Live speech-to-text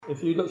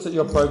If you looked at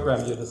your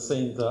program, you'd have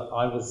seen that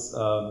I was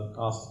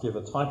asked to give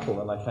a title,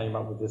 and I came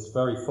up with this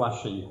very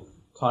flashy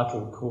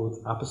title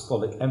called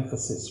Apostolic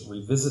Emphasis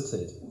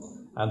Revisited.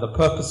 And the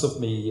purpose of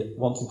me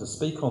wanting to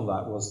speak on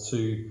that was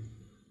to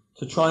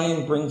try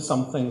and bring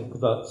something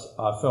that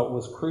I felt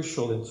was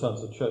crucial in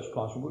terms of church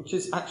planting, which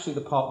is actually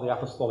the part the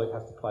apostolic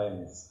has to play in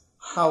this.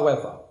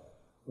 However,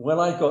 when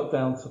I got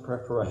down to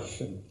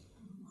preparation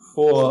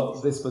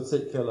for this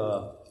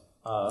particular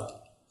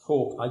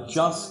talk, I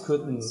just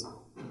couldn't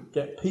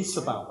get peace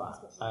about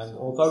that. And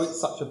although it's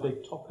such a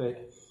big topic,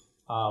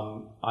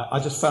 I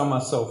just found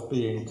myself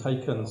being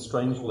taken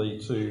strangely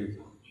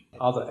to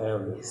other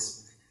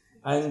areas.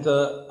 And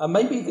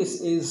maybe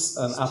this is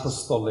an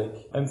apostolic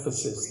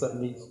emphasis that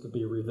needs to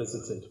be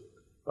revisited.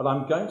 But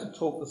I'm going to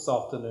talk this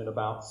afternoon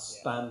about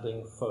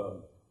standing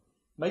firm.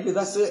 Maybe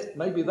that's it.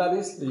 Maybe that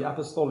is the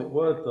apostolic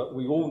word that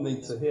we all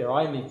need to hear,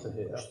 I need to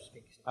hear.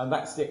 And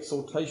that's the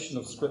exhortation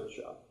of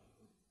Scripture,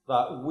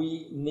 that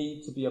we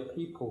need to be a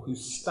people who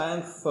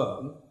stand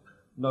firm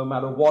no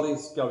matter what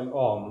is going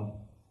on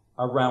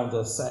around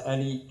us at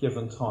any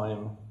given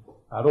time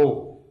at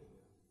all.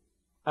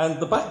 And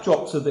the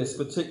backdrop to this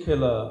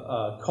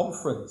particular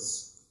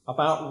conference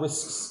about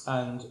risks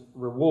and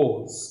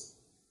rewards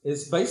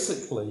is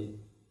basically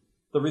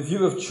the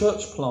review of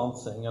church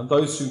planting and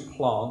those who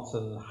plant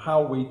and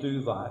how we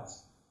do that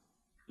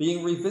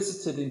being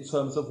revisited in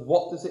terms of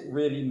what does it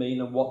really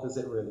mean and what does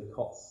it really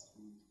cost.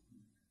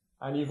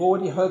 And you've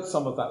already heard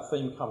some of that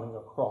theme coming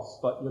across,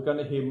 but you're going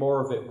to hear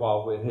more of it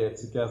while we're here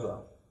together.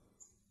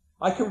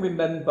 I can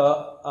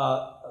remember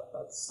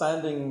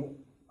standing,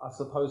 I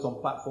suppose,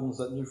 on platforms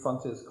at New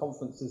Frontiers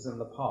conferences in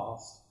the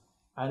past,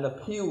 and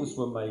appeals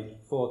were made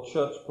for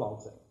church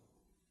planting.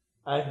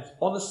 And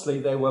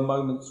honestly, there were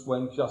moments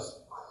when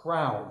just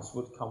crowds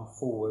would come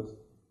forward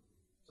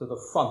to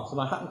the front. And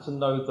I happen to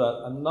know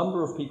that a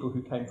number of people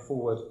who came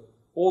forward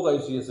all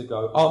those years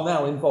ago are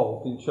now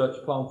involved in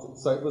church planting.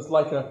 So it was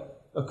like a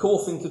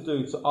cool thing to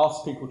do, to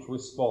ask people to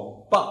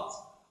respond. But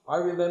I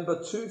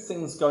remember two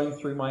things going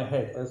through my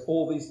head as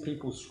all these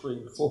people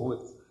streamed forward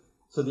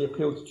to the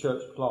appeal to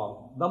church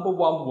plant. Number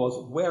one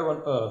was, where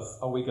on earth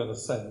are we going to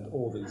send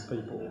all these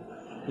people?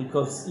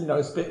 Because,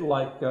 it's a bit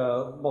like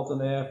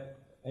Modern Air,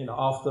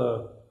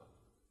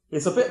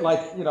 it's a bit like,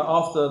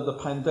 after the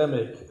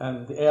pandemic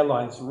and the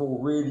airlines were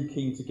all really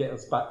keen to get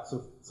us back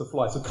to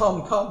fly. So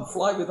come,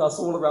 fly with us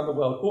all around the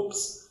world.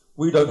 Oops,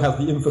 we don't have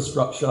the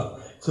infrastructure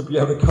to be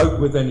able to cope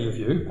with any of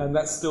you. And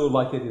that's still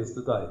like it is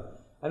today.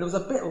 And it was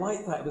a bit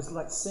like that. It was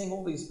like seeing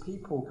all these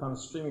people kind of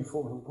streaming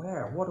forward.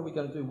 Where? What are we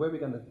going to do? Where are we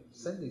going to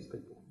send these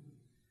people?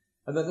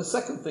 And then the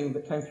second thing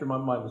that came through my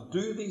mind was,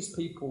 do these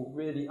people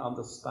really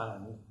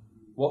understand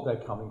what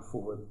they're coming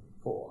forward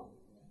for?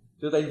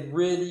 Do they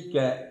really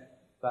get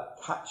that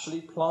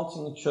actually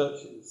planting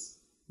churches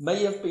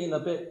may have been a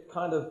bit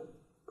kind of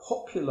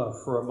popular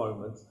for a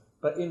moment,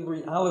 but in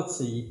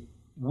reality,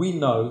 we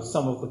know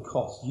some of the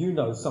cost. You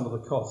know some of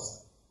the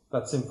cost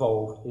that's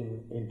involved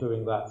in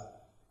doing that.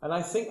 And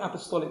I think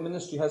apostolic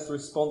ministry has the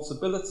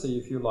responsibility,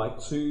 if you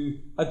like, to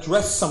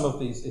address some of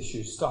these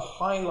issues, to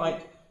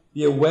highlight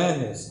the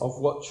awareness of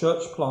what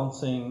church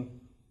planting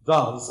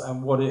does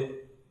and what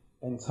it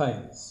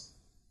entails.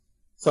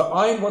 So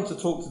I want to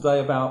talk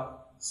today about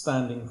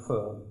standing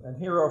firm. And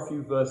here are a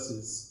few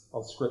verses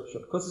of Scripture.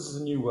 Because this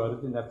is a new word,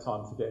 I didn't have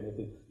time to get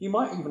anything. You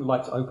might even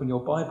like to open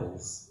your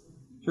Bibles.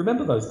 Do you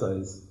remember those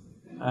days?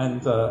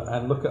 And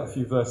look at a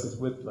few verses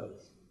with me.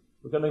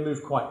 We're going to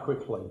move quite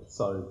quickly,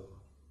 so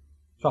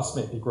trust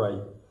me, it'd be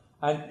great.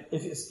 And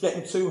if it's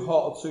getting too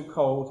hot or too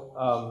cold,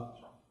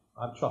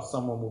 I trust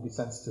someone will be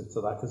sensitive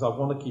to that, because I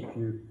want to keep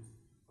you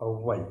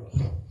awake.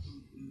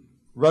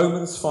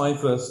 Romans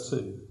 5 verse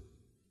 2.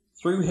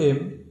 Through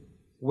him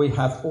we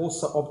have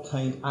also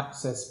obtained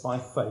access by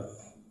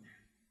faith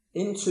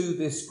into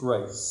this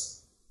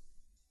grace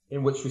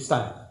in which we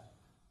stand.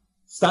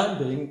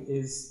 Standing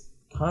is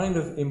kind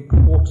of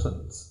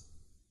important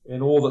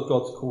in all that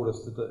God's called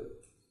us to do.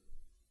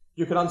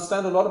 You can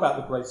understand a lot about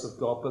the grace of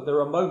God, but there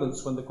are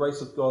moments when the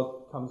grace of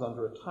God comes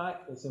under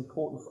attack. It's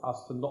important for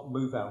us to not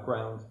move our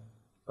ground,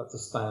 but to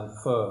stand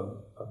firm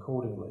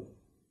accordingly.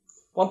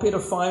 1 Peter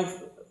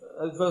 5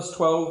 verse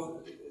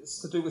 12 is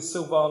to do with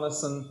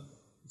Silvanus, and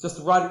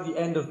just right at the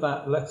end of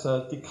that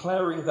letter,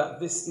 declaring that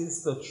this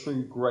is the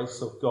true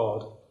grace of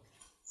God.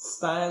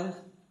 Stand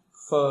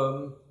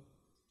firm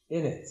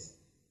in it.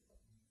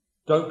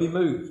 Don't be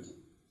moved.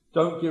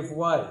 Don't give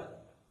way.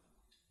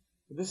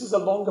 This is a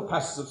longer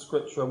passage of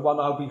Scripture, and one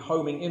I'll be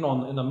homing in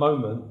on in a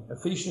moment.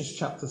 Ephesians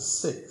chapter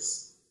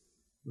 6,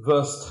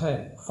 verse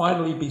 10.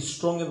 Finally, be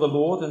strong in the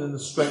Lord and in the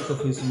strength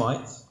of his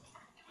might.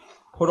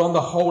 Put on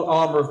the whole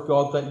armour of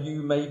God that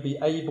you may be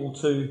able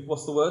to,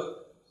 what's the word?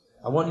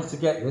 I want you to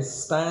get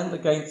this. Stand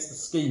against the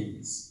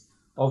schemes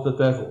of the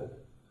devil.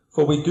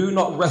 For we do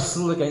not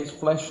wrestle against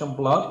flesh and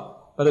blood,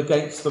 but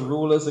against the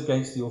rulers,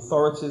 against the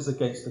authorities,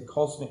 against the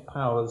cosmic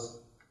powers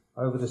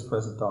over this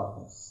present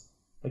darkness,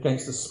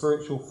 against the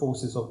spiritual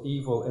forces of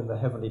evil in the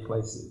heavenly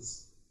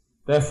places.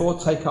 Therefore,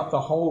 take up the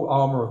whole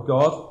armour of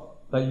God,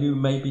 that you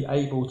may be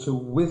able to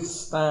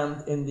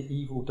withstand in the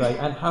evil day,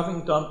 and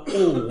having done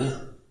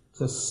all,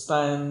 to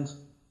stand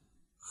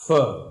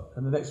firm.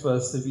 And the next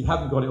verse, if you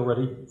haven't got it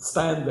already,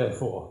 stand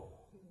therefore.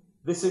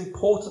 This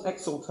important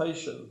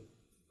exhortation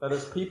that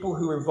as people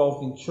who are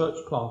involved in church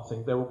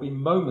planting, there will be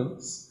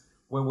moments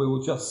when we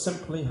will just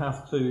simply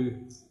have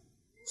to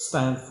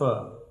stand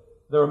firm.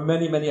 There are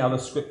many, many other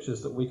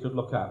scriptures that we could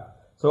look at.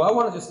 So I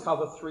want to just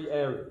cover 3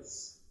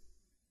 areas.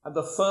 And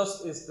the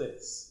first is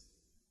this.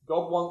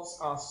 God wants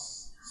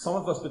us, some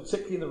of us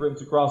particularly in the room,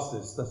 to grasp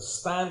this, to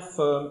stand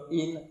firm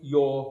in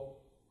your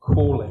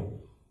calling.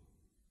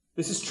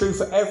 This is true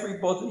for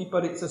everybody,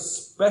 but it's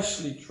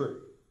especially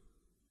true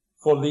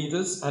for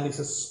leaders, and it's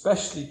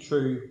especially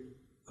true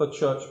for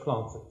church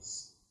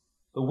planters.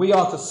 So we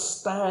are to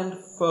stand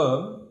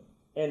firm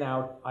in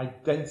our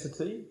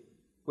identity.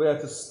 We are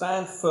to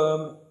stand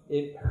firm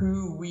in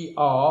who we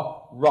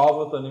are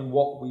rather than in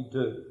what we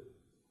do.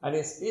 And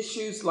it's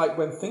issues like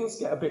when things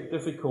get a bit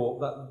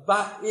difficult,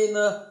 that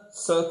inner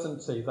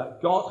certainty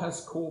that God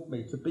has called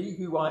me to be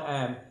who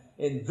I am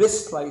in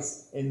this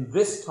place, in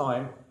this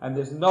time, and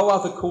there's no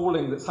other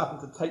calling that's happened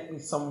to take me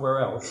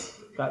somewhere else,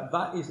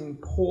 that is an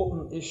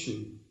important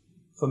issue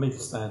for me to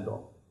stand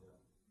on.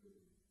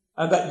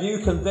 And that you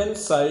can then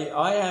say,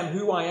 I am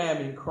who I am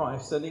in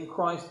Christ, and in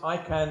Christ I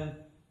can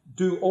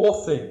do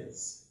all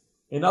things.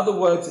 In other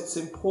words, it's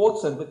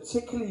important,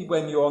 particularly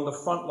when you're on the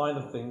front line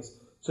of things,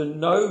 to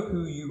know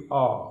who you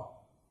are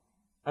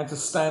and to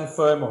stand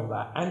firm on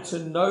that and to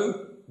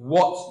know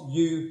what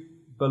you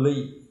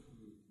believe.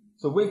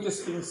 So we've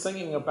just been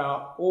singing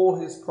about all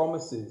his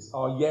promises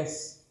are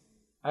yes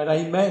and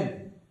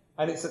amen.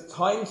 And it's at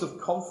times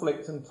of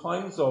conflict and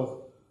times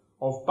of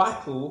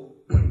battle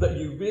that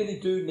you really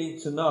do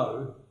need to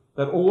know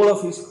that all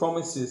of his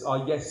promises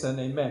are yes and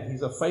amen.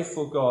 He's a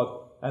faithful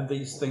God and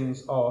these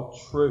things are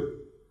true.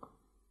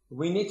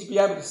 We need to be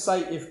able to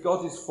say, if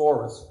God is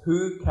for us,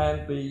 who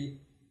can be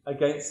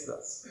against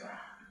us?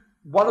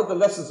 One of the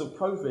lessons of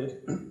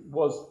COVID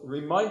was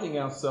reminding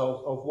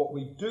ourselves of what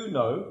we do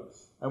know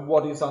and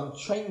what is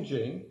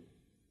unchanging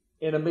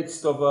in the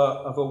midst of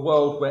a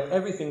world where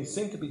everything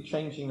seemed to be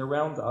changing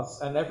around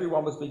us and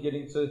everyone was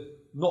beginning to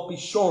not be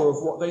sure of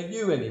what they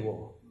knew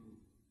anymore.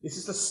 This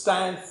is a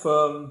stand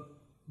firm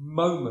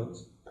moment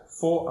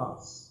for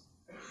us.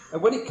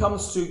 And when it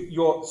comes to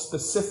your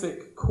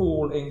specific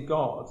call in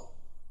God,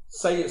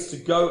 say it's to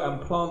go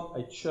and plant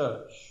a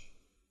church,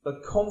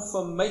 the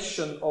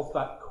confirmation of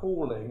that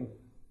calling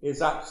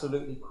is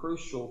absolutely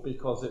crucial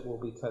because it will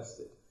be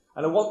tested.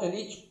 And I want in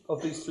each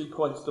of these 3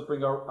 points to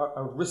bring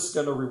a risk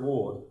and a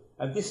reward.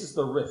 And this is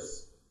the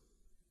risk.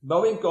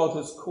 Knowing God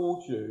has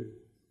called you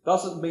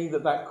doesn't mean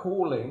that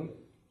calling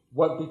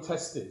won't be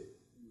tested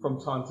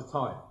from time to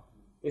time.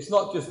 It's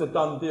not just a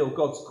done deal.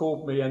 God's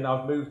called me and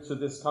I've moved to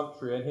this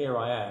country and here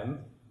I am.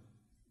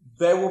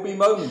 There will be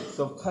moments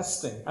of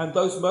testing. And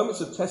those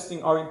moments of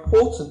testing are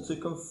important to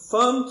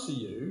confirm to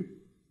you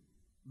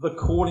the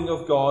calling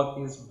of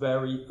God is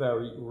very,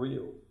 very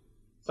real.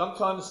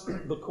 Sometimes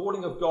the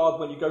calling of God,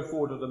 when you go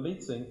forward at a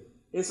meeting,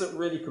 isn't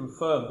really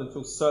confirmed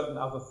until certain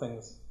other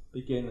things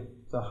begin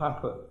to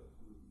happen.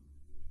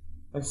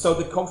 And so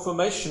the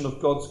confirmation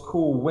of God's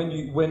call,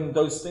 when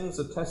those things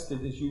are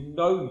tested, is you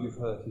know you've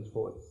heard his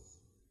voice.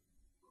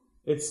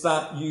 It's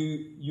that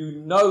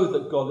you know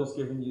that God has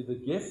given you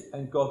the gift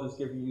and God has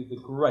given you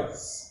the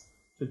grace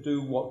to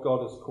do what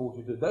God has called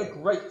you to do. They're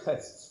great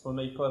tests for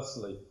me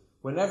personally.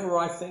 Whenever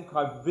I think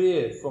I've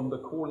veered from the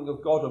calling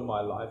of God in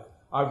my life,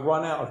 I've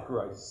run out of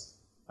grace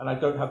and I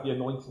don't have the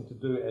anointing to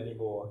do it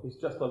anymore. It's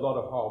just a lot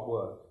of hard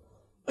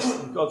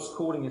work. God's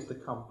calling is to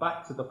come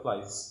back to the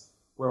place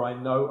where I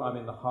know I'm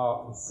in the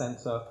heart and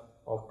centre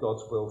of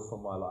God's will for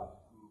my life.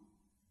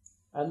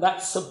 And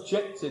that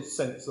subjective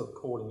sense of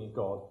calling in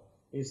God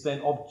is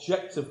then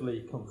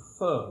objectively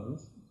confirmed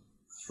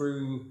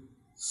through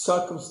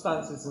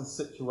circumstances and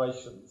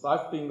situations.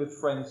 I've been with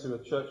friends who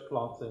are church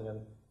planting and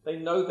they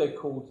know they're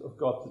called of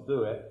God to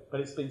do it, but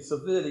it's been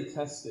severely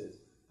tested.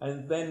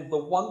 And then the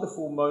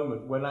wonderful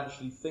moment when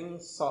actually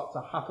things start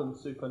to happen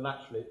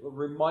supernaturally, it will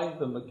remind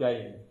them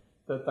again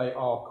that they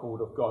are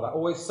called of God. I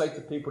always say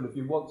to people, if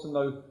you want to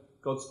know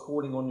God's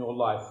calling on your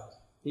life,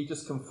 he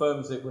just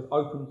confirms it with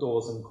open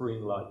doors and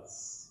green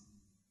lights.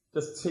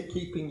 Just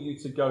keeping you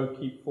to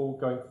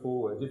going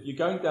forward. If you're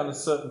going down a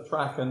certain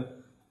track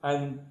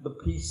and the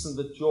peace and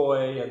the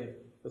joy and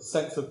the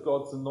sense of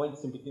God's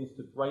anointing begins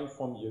to drain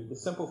from you, the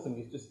simple thing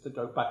is just to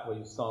go back where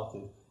you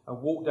started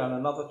and walk down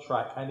another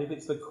track. And if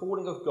it's the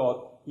calling of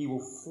God, he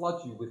will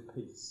flood you with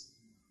peace.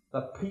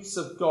 The peace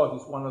of God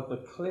is one of the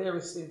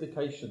clearest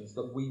indications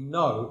that we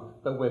know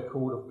that we're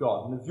called of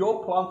God. And if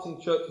you're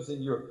planting churches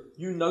in Europe,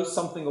 you know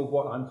something of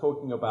what I'm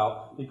talking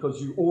about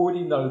because you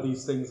already know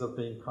these things are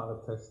being kind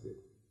of tested.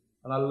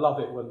 And I love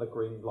it when the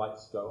green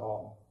lights go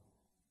on.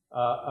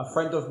 A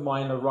friend of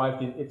mine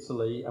arrived in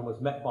Italy and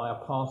was met by a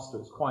pastor.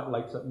 It was quite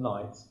late at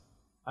night.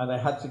 And they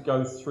had to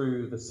go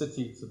through the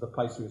city to the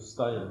place we were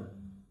staying.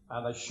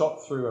 And they shot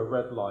through a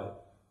red light.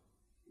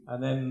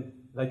 And then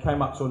they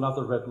came up to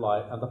another red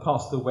light. And the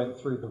pastor went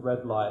through the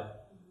red light.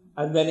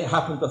 And then it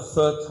happened a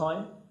third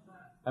time,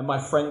 and my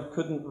friend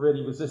couldn't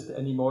really resist it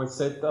anymore. He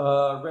said,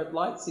 red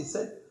lights, he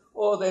said,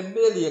 or they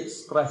merely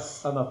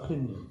express an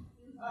opinion.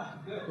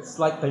 It's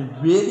like they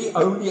really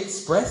only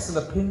express an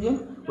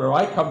opinion. Where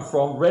I come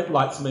from, red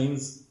lights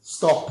means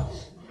stop,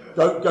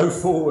 don't go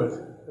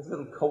forward. There's a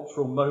little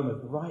cultural moment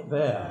right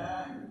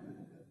there.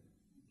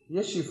 The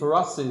issue for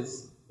us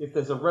is, if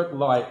there's a red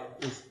light,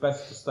 it's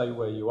best to stay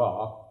where you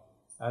are.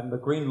 And the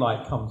green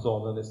light comes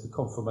on, and it's the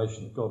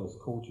confirmation that God has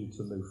called you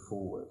to move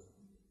forward.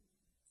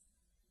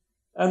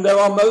 And there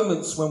are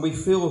moments when we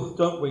feel,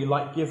 don't we,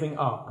 like giving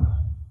up.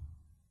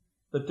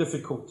 The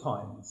difficult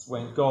times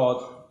when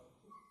God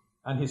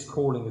and his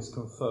calling is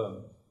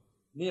confirmed.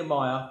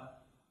 Nehemiah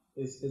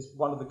is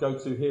one of the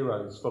go-to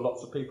heroes for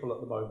lots of people at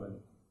the moment.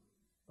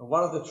 And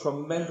one of the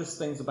tremendous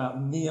things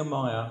about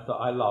Nehemiah that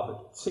I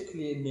love,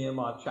 particularly in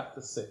Nehemiah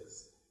chapter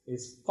 6,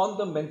 is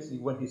fundamentally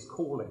when his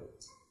calling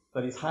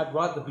that he's had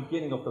right at the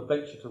beginning of the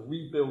venture to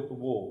rebuild the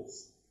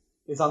walls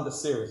is under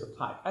serious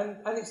attack. And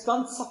it's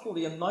done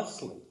subtly and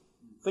nicely.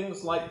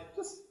 Things like,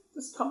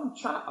 just come and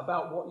chat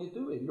about what you're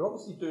doing. You're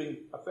obviously doing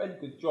a fairly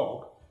good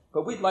job,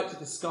 but we'd like to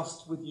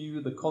discuss with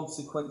you the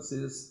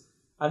consequences.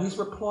 And his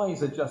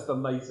replies are just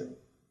amazing.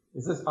 He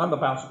says, I'm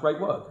about a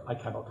great work. I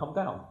cannot come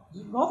down.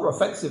 It's rather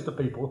offensive to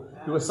people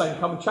who are saying,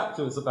 come and chat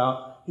to us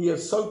about. He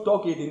is so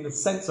dogged in the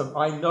sense of,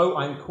 I know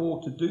I'm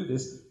called to do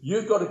this.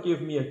 You've got to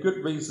give me a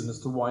good reason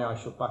as to why I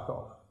should back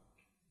off.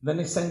 And then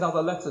they send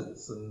other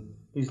letters, and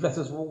these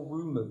letters are all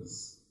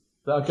rumours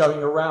that are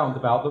going around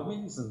about the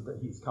reason that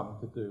he's come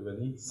to do.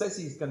 And he says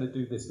he's going to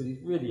do this, but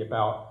he's really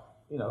about,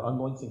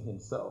 anointing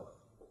himself.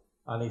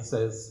 And he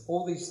says,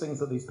 all these things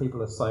that these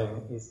people are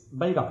saying is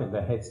made up in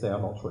their heads. They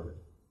are not true.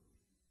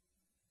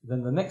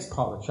 Then the next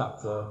part of the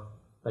chapter,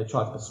 they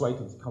try to persuade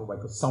him to come away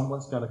because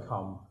someone's going to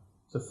come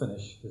to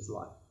finish his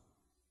life.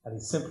 And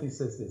he simply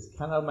says this,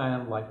 can a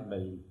man like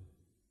me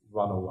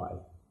run away,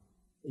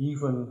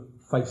 even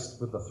faced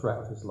with the threat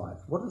of his life?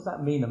 What does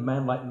that mean, a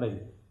man like me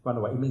run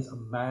away? It means a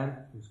man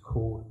who's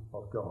called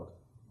of God,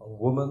 a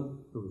woman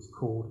who is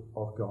called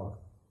of God.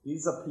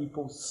 These are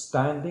people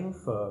standing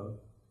firm,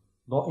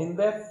 not in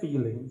their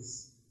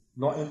feelings,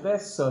 not in their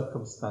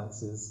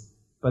circumstances,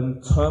 but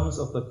in terms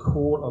of the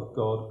call of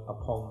God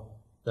upon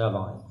their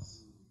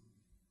lives.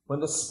 When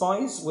the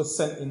spies were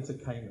sent into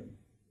Canaan,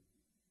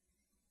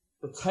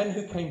 the 10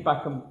 who came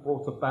back and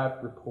brought a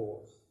bad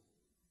report,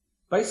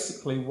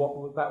 basically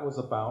what that was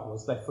about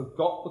was they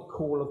forgot the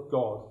call of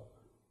God,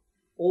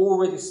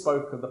 already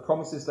spoken, the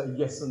promises that are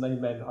yes and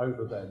amen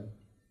over them,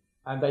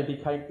 and they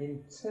became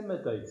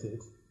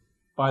intimidated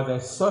by their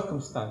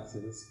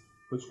circumstances,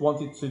 which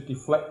wanted to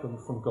deflect them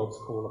from God's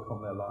call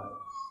upon their lives.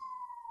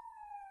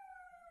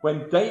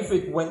 When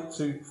David went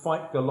to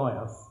fight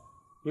Goliath,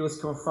 he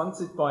was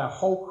confronted by a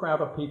whole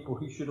crowd of people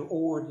who should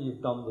already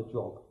have done the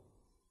job.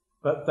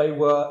 But they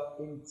were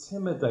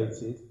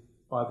intimidated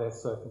by their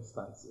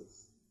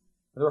circumstances.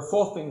 And there are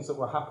 4 things that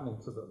were happening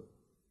to them.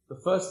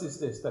 The first is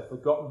this, they'd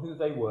forgotten who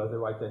they were,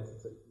 their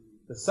identity.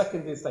 The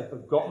second is they'd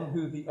forgotten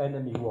who the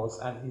enemy was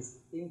and his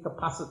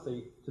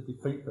incapacity to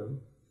defeat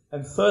them.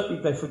 And thirdly,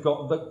 they'd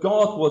forgotten that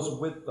God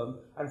was with them.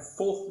 And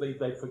fourthly,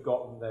 they'd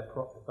forgotten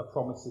the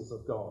promises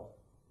of God.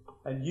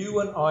 And you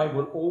and I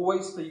will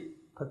always be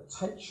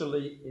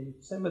potentially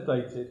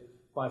intimidated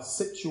by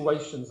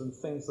situations and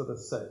things that are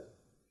said.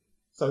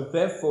 So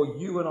therefore,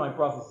 you and I,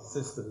 brothers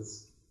and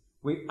sisters,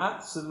 we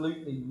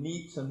absolutely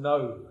need to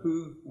know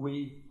who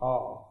we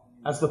are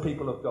as the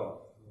people of God.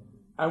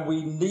 And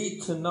we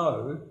need to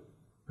know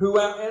who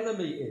our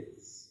enemy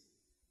is.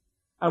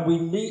 And we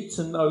need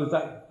to know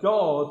that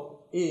God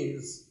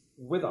is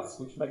with us,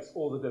 which makes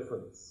all the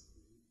difference.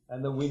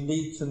 And then we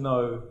need to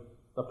know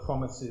the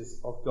promises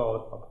of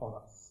God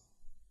upon us.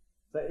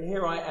 So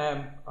here I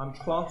am, I'm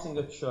planting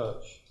a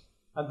church,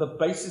 and the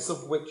basis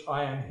of which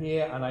I am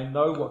here and I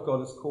know what God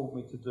has called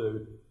me to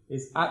do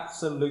is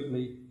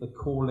absolutely the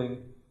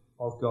calling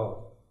of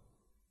God.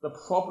 The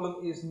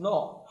problem is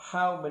not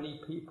how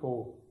many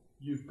people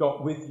you've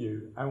got with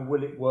you and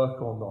will it work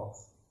or not.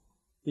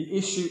 The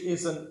issue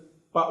isn't,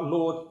 but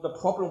Lord, the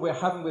problem we're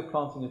having with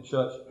planting a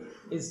church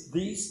is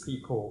these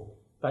people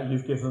that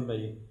you've given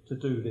me to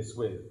do this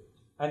with.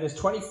 And there's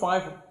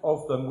 25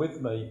 of them with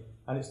me,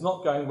 and it's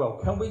not going well.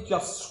 Can we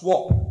just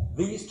swap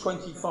these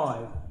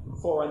 25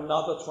 for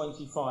another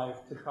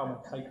 25 to come and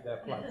take their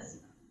place?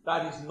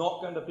 That is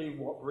not going to be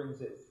what brings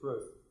it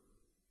through.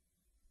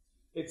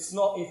 It's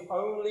not, if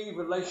only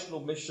Relational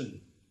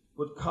Mission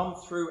would come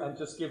through and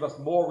just give us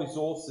more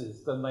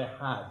resources than they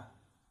have.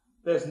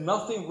 There's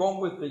nothing wrong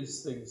with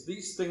these things.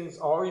 These things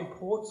are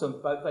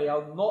important, but they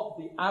are not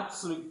the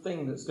absolute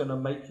thing that's going to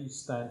make you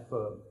stand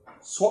firm.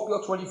 Swap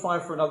your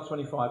 25 for another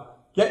 25.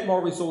 Get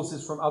more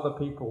resources from other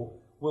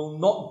people will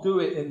not do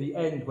it in the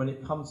end when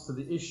it comes to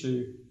the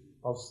issue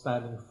of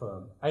standing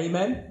firm.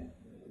 Amen?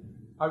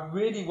 I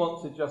really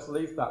want to just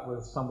leave that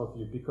with some of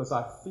you because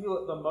I feel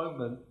at the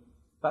moment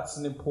that's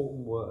an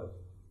important word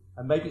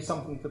and maybe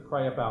something to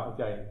pray about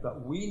again.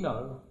 That we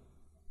know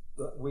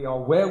that we are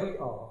where we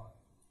are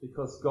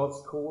because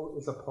God's call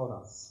is upon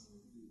us.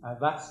 And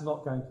that's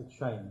not going to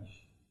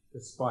change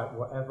despite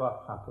whatever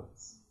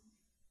happens.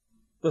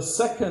 The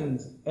second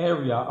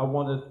area I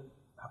want to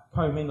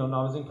home in on,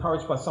 I was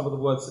encouraged by some of the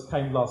words that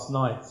came last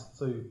night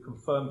to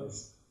confirm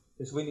this,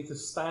 is we need to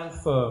stand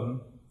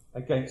firm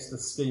against the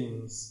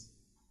schemes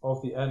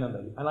of the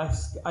enemy. And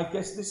I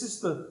guess this is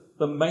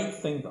the main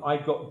thing that I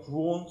got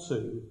drawn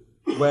to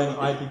when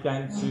I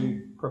began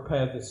to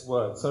prepare this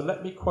word. So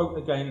let me quote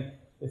again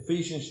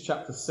Ephesians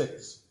chapter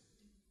 6.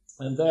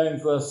 And there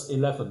in verse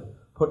 11,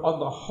 put on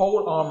the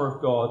whole armour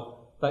of God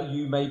that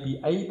you may be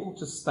able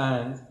to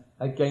stand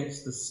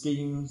against the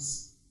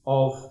schemes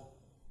of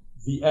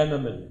the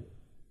enemy.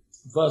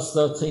 Verse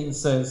 13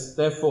 says,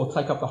 therefore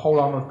take up the whole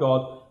armour of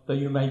God that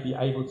you may be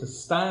able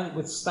to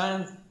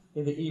withstand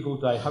in the evil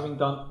day, having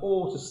done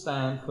all to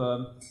stand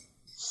firm.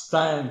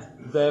 Stand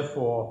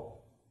therefore,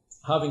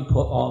 having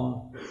put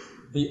on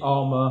the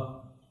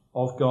armour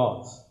of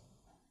God.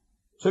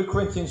 2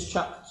 Corinthians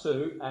chapter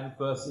 2 and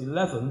verse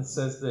 11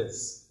 says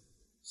this,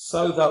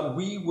 so that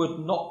we would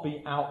not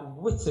be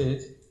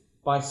outwitted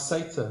by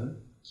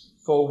Satan,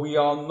 for we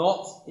are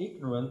not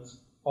ignorant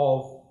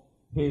of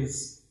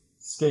his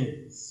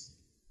schemes.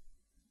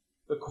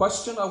 The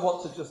question I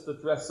want to just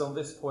address on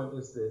this point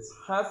is this: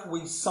 have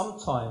we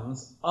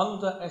sometimes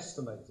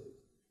underestimated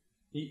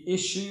the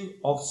issue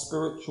of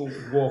spiritual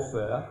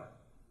warfare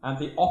and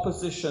the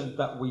opposition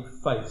that we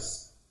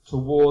face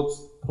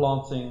towards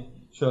planting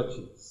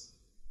churches?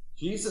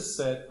 Jesus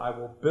said, I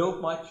will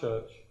build my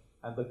church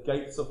and the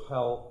gates of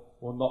hell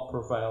will not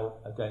prevail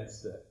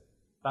against it.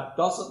 That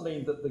doesn't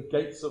mean that the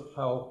gates of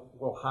hell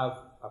will have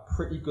a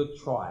pretty good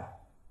try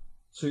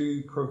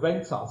to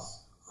prevent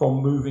us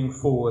from moving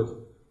forward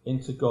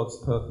into God's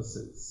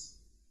purposes.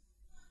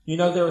 You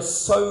know, there are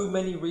so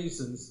many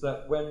reasons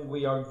that when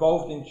we are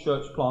involved in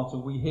church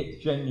planting, we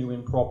hit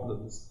genuine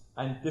problems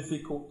and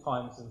difficult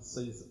times and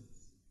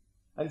seasons.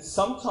 And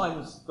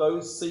sometimes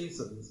those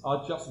seasons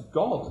are just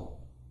God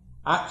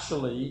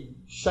actually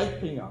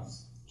shaping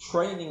us,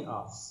 training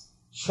us,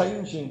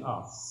 changing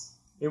us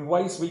in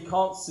ways we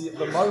can't see at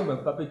the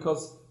moment, but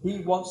because he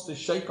wants to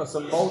shape us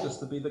and mold us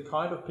to be the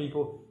kind of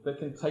people that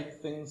can take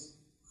things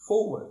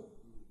forward.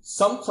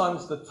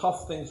 Sometimes the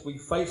tough things we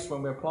face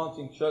when we're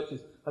planting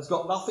churches has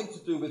got nothing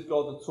to do with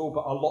God at all,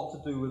 but a lot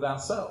to do with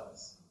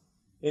ourselves.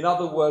 In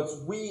other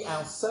words, we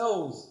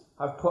ourselves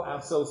have put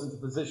ourselves into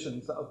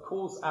positions that have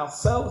caused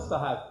ourselves to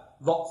have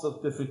lots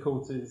of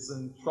difficulties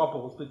and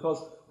troubles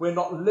because we're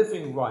not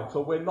living right,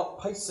 or we're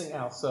not pacing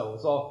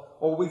ourselves,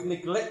 or we've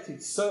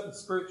neglected certain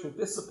spiritual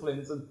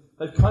disciplines and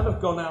they've kind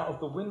of gone out of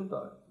the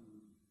window.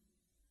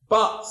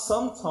 But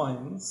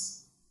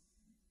sometimes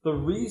the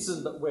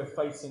reason that we're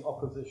facing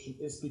opposition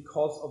is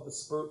because of the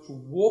spiritual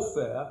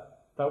warfare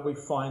that we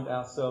find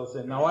ourselves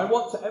in. Now, I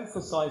want to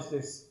emphasize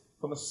this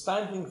from a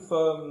standing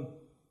firm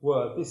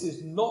word. This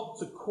is not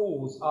to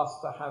cause us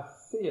to have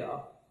fear,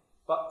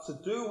 but to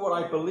do what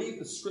I believe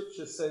the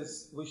scripture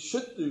says we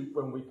should do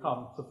when we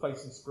come to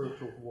facing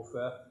spiritual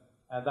warfare,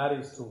 and that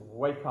is to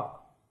wake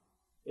up.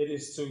 It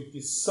is to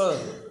discern.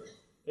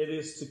 It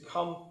is to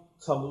come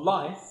to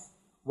life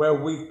where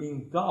we've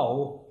been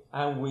dull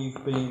and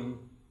we've been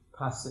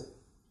passive.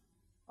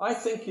 I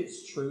think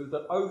it's true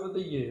that over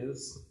the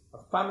years, a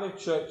family of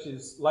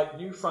churches like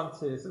New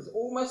Frontiers has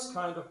almost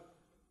kind of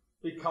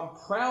become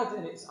proud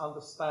in its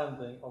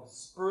understanding of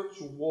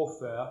spiritual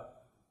warfare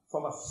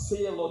from a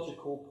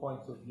theological point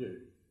of view.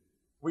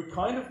 We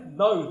kind of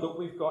know that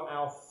we've got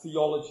our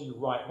theology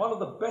right. One of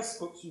the best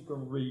books you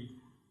can read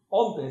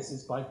on this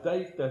is by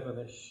Dave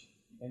Devenish,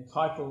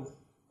 entitled,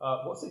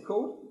 what's it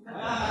called?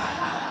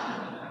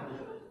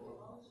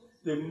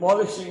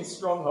 Demolishing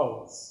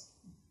Strongholds.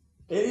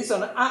 It is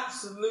an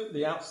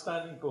absolutely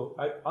outstanding book.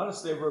 I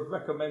honestly would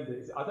recommend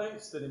it. I don't think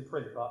it's still in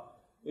print, but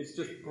it's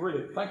just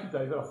brilliant. Thank you,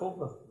 David. I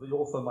thought the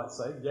author might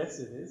say, yes,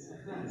 it is.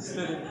 It's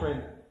still in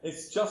print.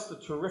 It's just a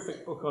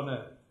terrific book on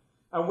it.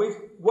 And we've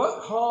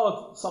worked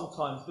hard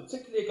sometimes,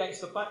 particularly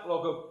against the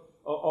backlog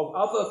of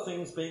other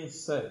things being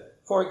said.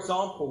 For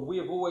example, we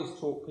have always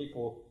taught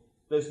people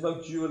there's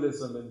no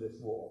dualism in this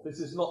war. This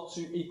is not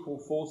two equal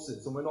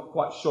forces, and we're not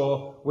quite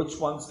sure which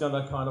one's going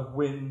to kind of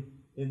win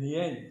in the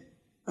end.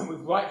 And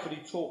we've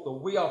rightfully taught that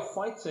we are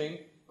fighting,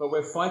 but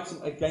we're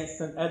fighting against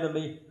an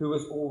enemy who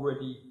has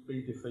already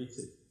been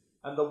defeated.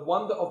 And the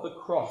wonder of the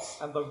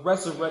cross and the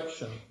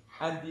resurrection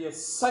and the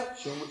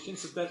ascension, which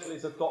incidentally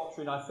is a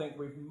doctrine I think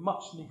we've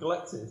much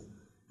neglected,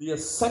 the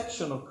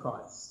ascension of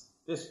Christ,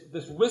 this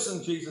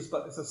risen Jesus,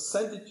 but this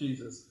ascended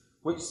Jesus,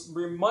 which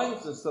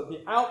reminds us that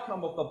the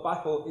outcome of the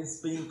battle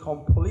is being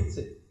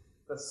completed.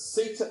 The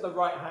seat at the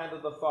right hand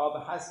of the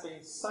Father has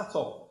been sat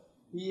on.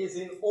 He is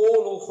in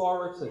all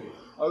authority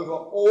over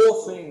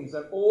all things,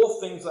 and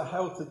all things are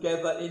held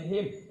together in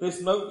him.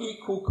 There's no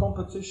equal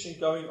competition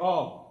going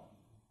on.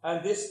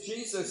 And this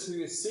Jesus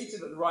who is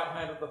seated at the right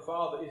hand of the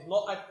Father is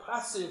not a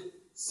passive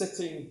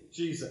sitting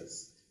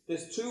Jesus.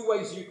 There's two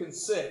ways you can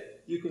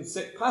sit. You can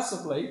sit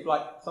passively,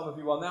 like some of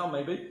you are now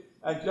maybe,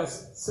 and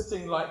just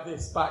sitting like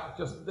this back,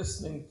 just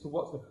listening to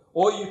what's going on.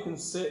 Or you can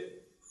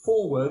sit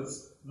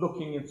forwards,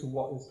 looking into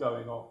what is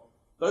going on.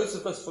 Those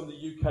of us from the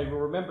UK will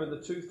remember in the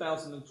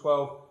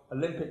 2012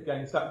 Olympic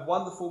Games, that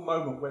wonderful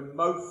moment when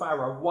Mo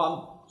Farah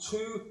won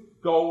 2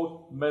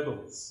 gold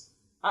medals.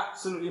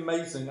 Absolutely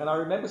amazing. And I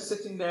remember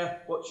sitting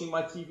there watching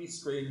my TV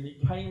screen, and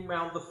he came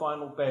round the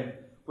final bend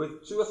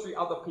with 2 or 3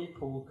 other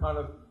people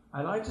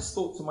and I just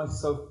thought to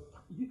myself,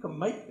 you can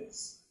make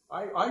this.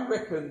 I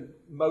reckon,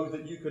 Mo,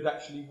 that you could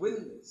actually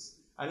win this.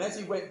 And as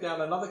he went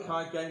down another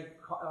card game,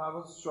 I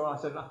wasn't sure, I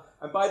said,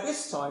 and by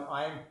this time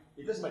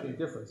it doesn't make any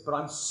difference, but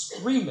I'm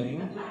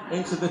screaming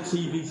into the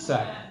TV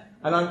set.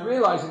 And I'm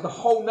realising the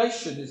whole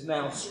nation is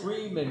now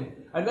screaming.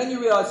 And then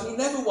you realise he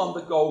never won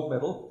the gold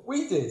medal.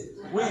 We did.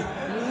 We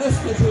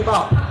lifted him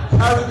up,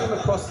 carried him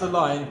across the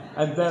line,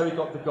 and there he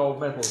got the gold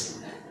medal.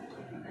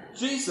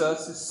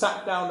 Jesus is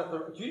sat down at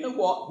the... Do you know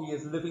what? He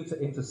is living to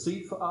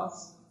intercede for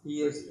us.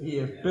 He is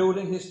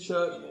building his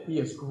church. He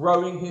is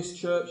growing his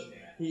church.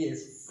 He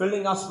is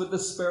filling us with the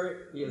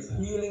Spirit. He is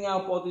healing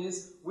our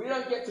bodies. We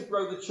don't get to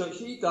grow the church.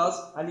 He does,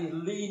 and he's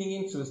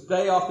leaning into us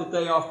day after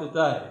day after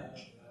day.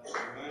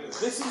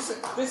 This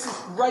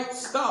is great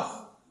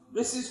stuff.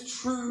 This is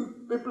true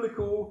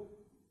biblical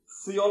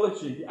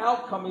theology. The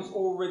outcome is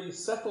already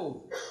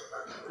settled.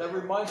 They're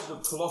reminded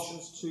of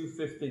Colossians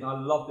 2:15. I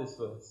love this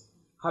verse.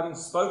 Having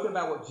spoken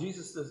about what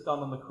Jesus has done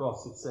on the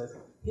cross, it says,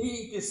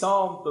 He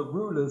disarmed the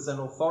rulers and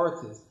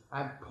authorities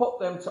and put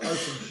them to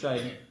open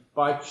shame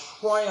by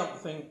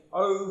triumphing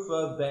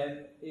over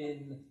them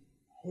in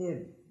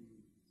Him.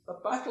 The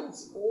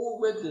battle's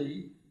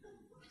already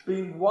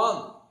been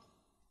won.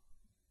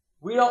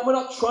 We're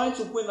not trying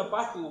to win a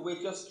battle,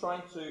 we're just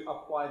trying to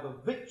apply the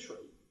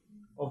victory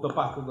of the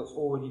battle that's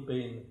already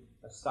been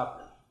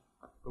established.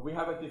 But we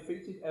have a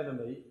defeated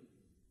enemy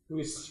who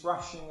is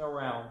thrashing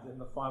around in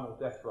the final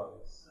death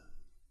throes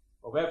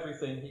of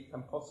everything he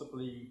can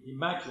possibly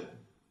imagine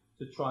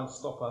to try and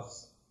stop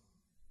us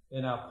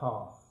in our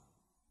path.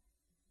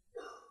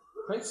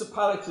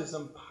 Principalities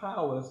and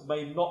powers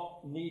may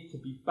not need to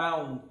be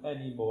bound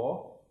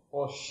anymore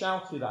or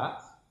shouted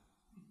at.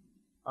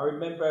 I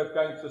remember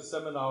going to a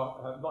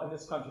seminar, not in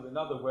this country but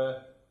another,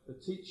 where the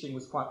teaching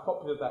was quite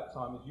popular at that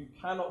time, is you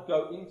cannot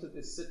go into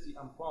this city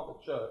and plant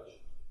a church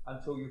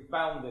until you've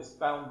bound this,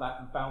 bound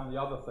that, and bound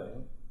the other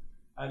thing,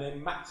 and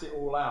then mapped it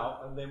all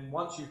out, and then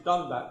once you've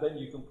done that, then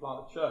you can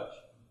plant a church.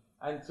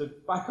 And to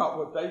back up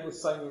what Dave was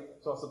saying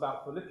to us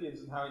about Philippians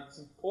and how it's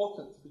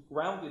important to be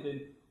grounded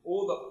in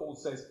all that Paul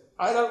says,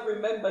 I don't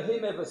remember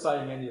him ever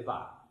saying any of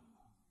that.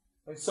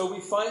 And so we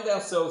find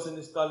ourselves in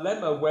this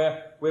dilemma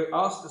where we're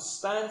asked to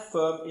stand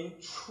firm in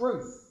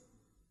truth,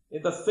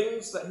 in the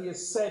things that he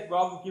has said,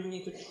 rather than giving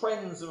into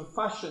trends and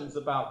fashions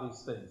about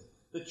these things.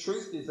 The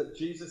truth is that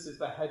Jesus is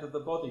the head of the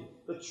body.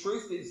 The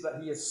truth is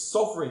that he is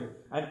sovereign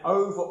and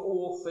over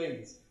all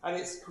things. And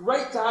it's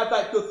great to have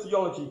that good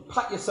theology.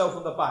 Pat yourself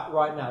on the back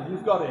right now.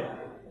 You've got it.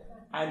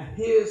 And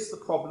here's the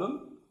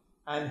problem,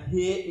 and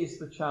here is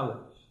the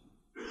challenge.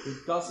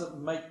 It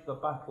doesn't make the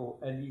battle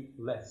any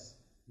less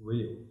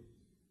real.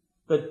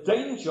 The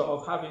danger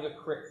of having a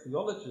correct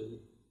theology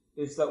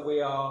is that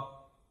we are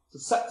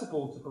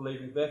susceptible to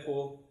believing,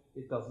 therefore,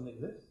 it doesn't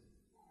exist.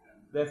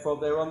 Therefore,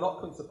 there are not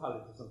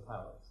principalities and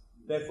powers.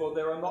 Therefore,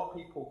 there are not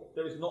people,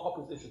 there is not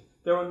opposition.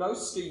 There are no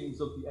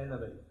schemes of the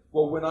enemy.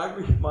 Well, when I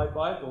read my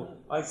Bible,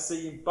 I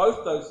see in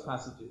both those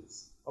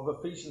passages of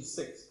Ephesians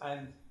 6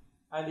 and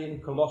in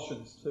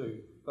Colossians 2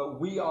 that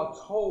we are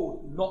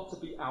told not to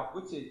be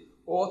outwitted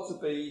or to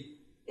be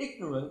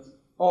ignorant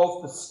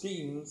of the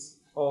schemes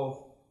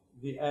of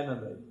the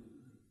enemy.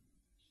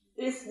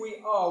 If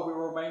we are, we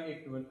will remain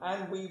ignorant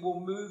and we will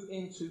move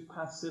into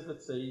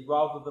passivity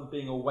rather than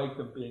being awake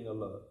and being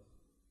alert.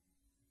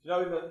 You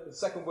know, in the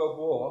Second World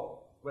War,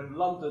 when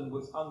London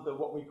was under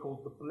what we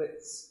called the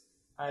Blitz,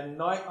 and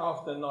night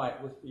after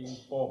night was being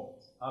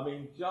bombed, I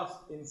mean, just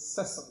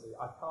incessantly,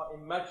 I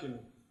can't imagine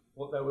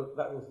what that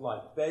was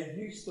like. They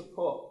used to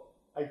put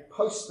a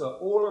poster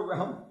all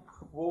around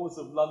the walls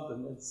of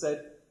London and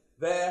said,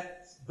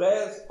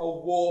 there's a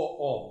war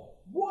on.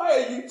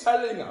 Why are you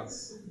telling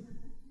us?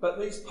 But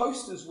these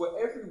posters were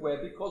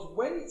everywhere because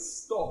when it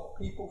stopped,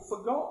 people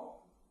forgot.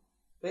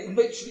 They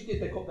literally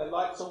did. They put their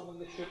lights on when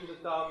they shouldn't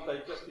have done. They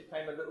just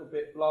became a little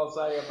bit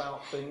blasé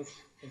about things.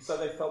 And so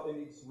they felt they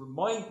needed to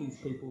remind these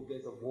people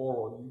there's a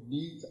war on. You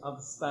need to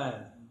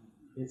understand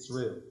it's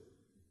real.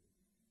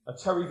 A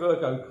Terry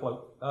Virgo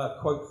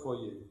quote for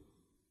you.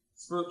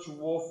 Spiritual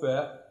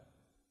warfare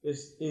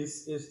is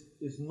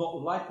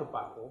not like a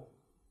battle.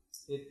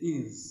 It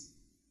is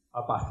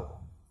a battle.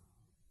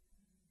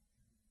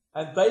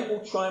 And they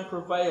will try and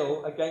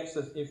prevail against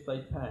us if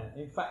they can.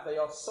 In fact, they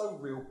are so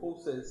real. Paul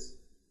says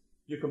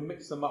you can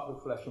mix them up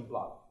with flesh and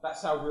blood.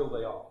 That's how real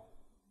they are.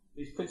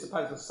 These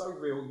principalities are so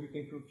real, you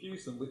can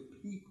confuse them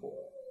with people.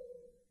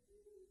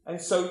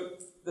 And so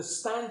the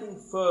standing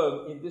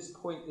firm in this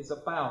point is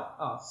about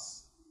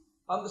us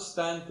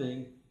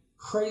understanding,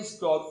 praise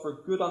God for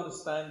a good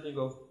understanding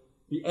of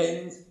the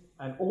end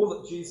and all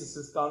that Jesus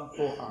has done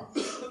for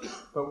us.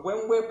 But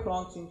when we're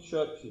planting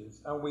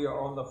churches and we are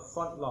on the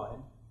front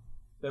line,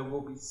 there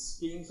will be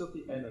schemes of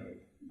the enemy.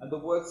 And the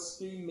word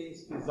scheme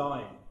means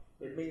design.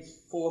 It means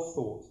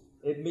forethought.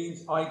 It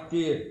means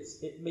ideas.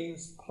 It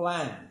means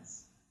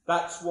plans.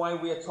 That's why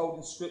we are told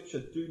in Scripture,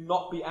 do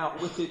not be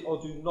outwitted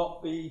or do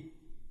not be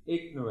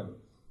ignorant.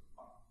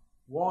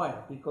 Why?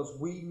 Because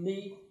we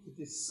need to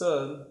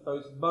discern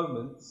those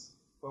moments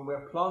when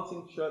we're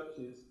planting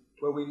churches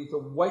where we need to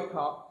wake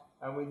up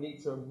and we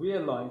need to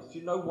realize, do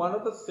you know, one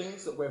of the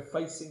things that we're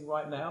facing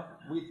right now,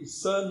 we're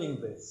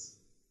discerning this,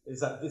 is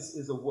that this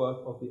is a work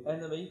of the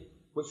enemy,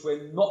 which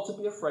we're not to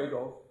be afraid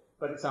of,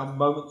 but it's our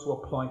moment to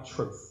apply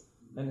truth.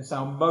 And it's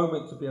our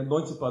moment to be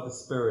anointed by the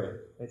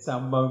Spirit. It's our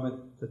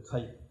moment to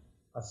take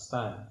a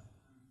stand.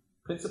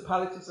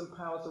 Principalities and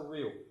powers are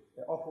real.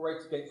 They operate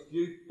against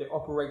you. They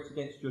operate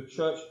against your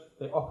church.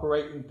 They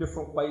operate in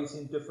different ways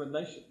in different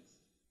nations.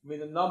 I mean,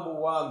 the number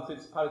one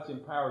principality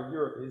and power in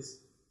Europe is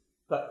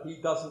that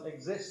he doesn't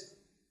exist.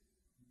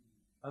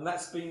 And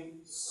that's been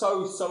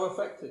so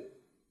effective.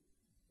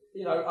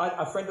 You know,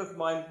 a friend of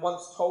mine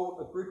once told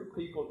a group of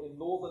people in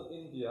northern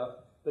India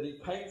that he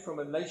came from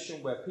a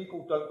nation where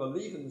people don't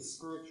believe in the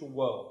spiritual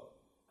world.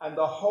 And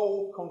the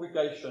whole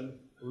congregation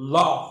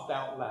laughed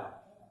out loud,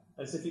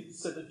 as if he'd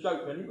said a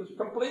joke, and he was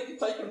completely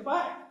taken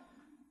back.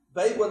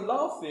 They were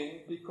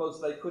laughing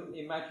because they couldn't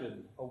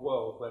imagine a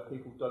world where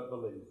people don't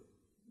believe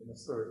in the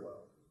spirit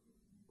world.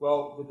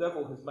 Well, the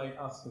devil has made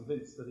us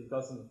convinced that he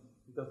doesn't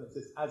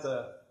exist as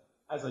a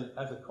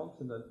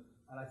continent,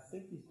 and I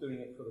think he's doing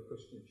it for the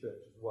Christian church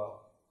as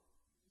well.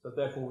 So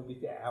therefore we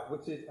get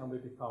outwitted and we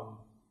become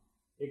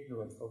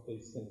ignorant of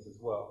these things as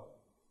well.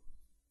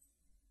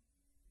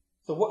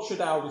 So what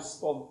should our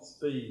response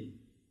be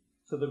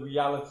to the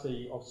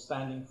reality of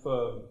standing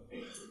firm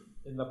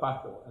in the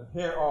battle? And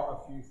here are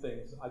a few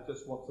things I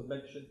just want to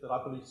mention that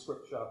I believe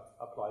Scripture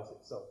applies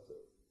itself to.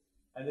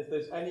 And if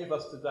there's any of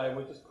us today, and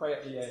we'll just pray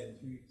at the end,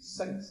 who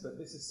sense that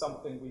this is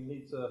something we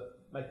need to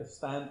make a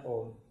stand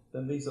on,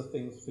 then these are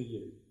things for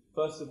you.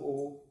 First of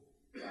all,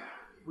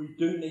 we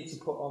do need to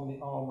put on the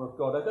armour of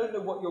God. I don't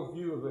know what your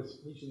view of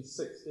Ephesians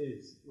 6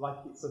 is, like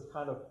it's a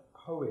kind of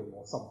poem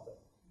or something.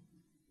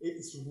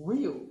 It's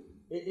real.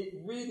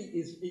 It really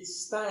is. It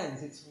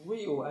stands. It's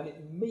real, and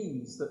it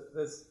means that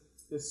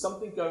there's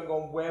something going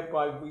on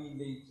whereby we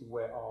need to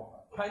wear armour.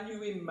 Can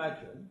you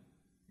imagine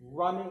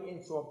running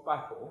into a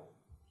battle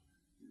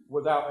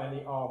without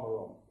any armour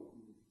on?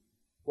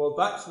 Well,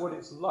 that's what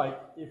it's like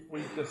if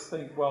we just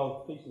think,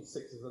 well, Ephesians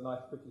 6 is a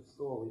nice, pretty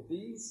story.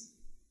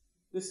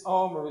 This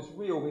armour is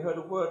real. We heard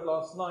a word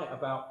last night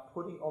about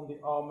putting on the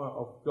armour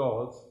of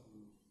God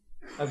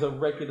as a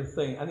regular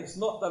thing. And it's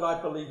not that I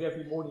believe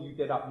every morning you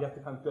get up, you have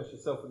to come dress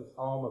yourself in this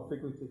armour,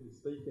 figuratively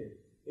speaking.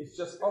 It's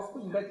just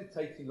often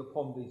meditating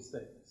upon these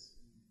things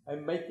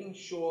and making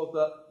sure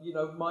that, you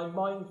know, my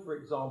mind, for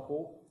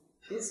example,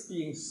 is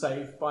being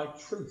saved by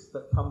truth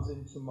that comes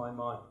into my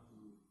mind.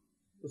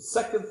 The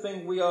second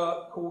thing we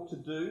are called to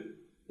do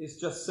is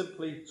just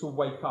simply to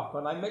wake up.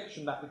 And I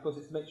mention that because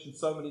it's mentioned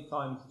so many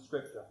times in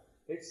Scripture.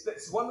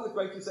 It's one of the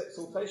greatest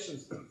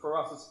exhortations for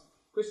us as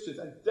Christians,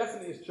 and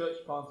definitely as church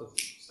planters.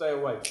 Stay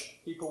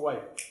awake, keep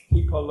awake,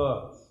 keep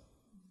alert.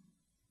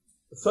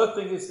 The third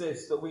thing is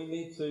this, that we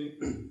need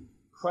to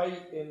pray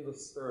in the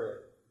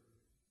Spirit.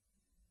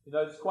 You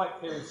know, it's quite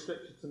clear in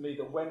Scripture to me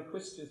that when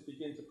Christians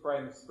begin to pray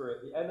in the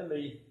Spirit, the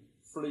enemy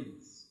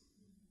flees.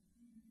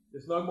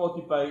 There's no more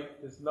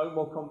debate, there's no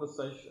more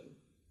conversation.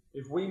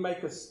 If we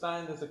make a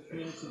stand as a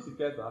community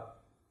together,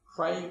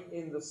 praying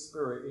in the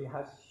Spirit, it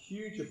has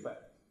huge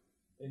effect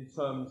in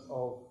terms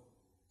of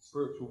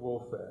spiritual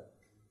warfare.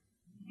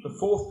 The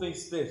fourth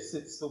is this,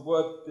 it's the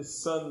word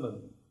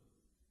discernment.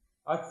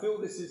 I feel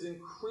this is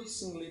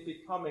increasingly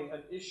becoming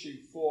an issue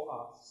for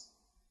us.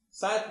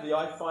 Sadly,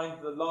 I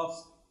find the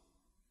last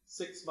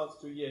 6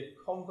 months to a year,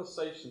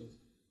 conversations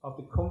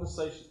after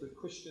conversations with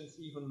Christians,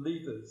 even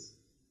leaders,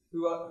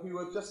 who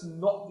are just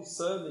not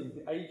discerning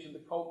the age and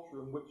the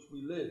culture in which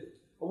we live.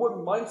 I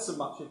wouldn't mind so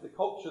much if the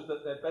culture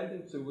that they're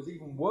bending to was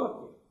even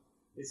working.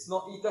 It's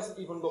not, it doesn't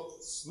even look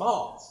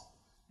smart.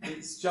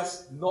 It's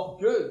just not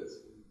good.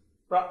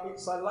 But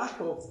it's a lack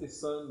of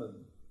discernment.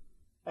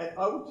 And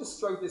I would just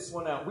throw this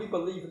one out. We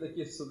believe in the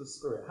gifts of the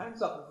Spirit.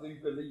 Hands up if you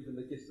believe in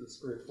the gifts of the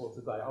Spirit for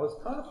today. I was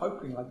kind of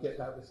hoping I'd get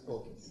that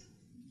response.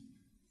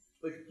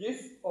 The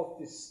gift of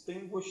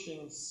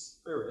distinguishing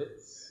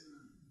spirits,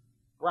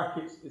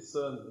 brackets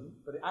discernment,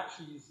 but it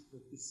actually is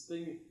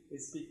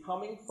it's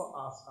becoming for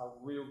us a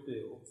real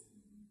deal.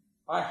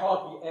 I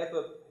hardly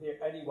ever hear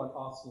anyone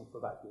asking for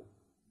that gift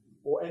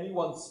or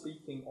anyone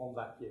speaking on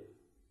that gift.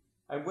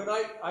 And when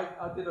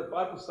I did a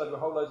Bible study with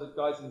a whole load of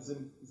guys in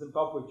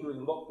Zimbabwe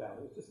during lockdown,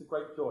 it was just a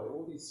great joy.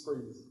 All these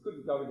screens,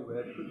 couldn't go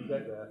anywhere, couldn't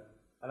get there.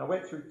 And I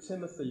went through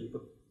Timothy,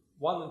 the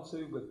 1 and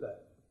 2 with them.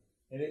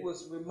 And it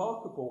was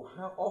remarkable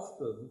how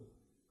often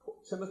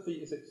Timothy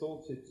is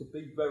exhorted to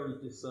be very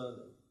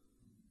discerning,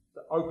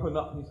 to open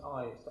up his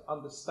eyes, to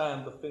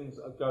understand the things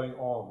that are going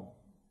on.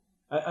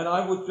 And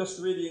I would just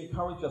really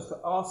encourage us to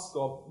ask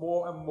God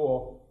more and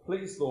more,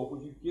 please, Lord,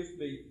 would you give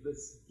me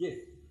this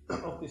gift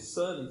of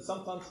discerning?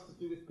 Sometimes it's to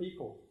do with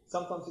people,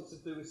 sometimes it's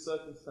to do with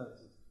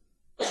circumstances.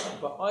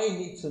 But I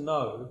need to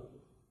know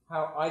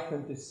how I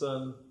can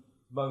discern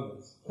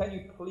moments. Can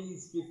you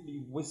please give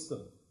me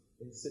wisdom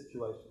in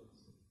situations?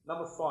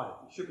 Number 5.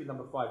 It should be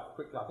number 5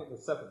 quickly. I think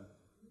there's 7.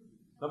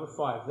 Number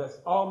 5. There's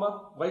armour,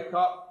 wake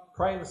up,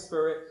 pray in the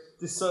Spirit,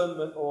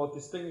 discernment or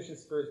distinguishing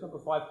spirits. Number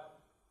 5.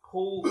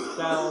 Pull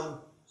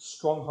down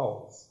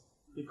strongholds.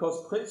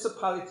 Because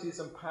principalities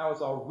and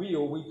powers are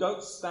real, we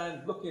don't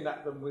stand looking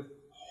at them with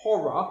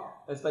horror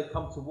as they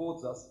come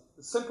towards us.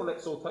 The simple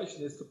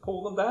exhortation is to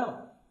pull them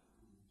down,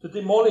 to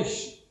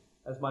demolish,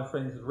 as my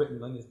friend has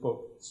written in his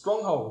book,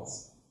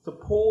 strongholds, to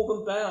pull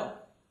them down.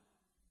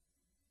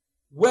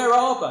 Where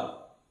are they?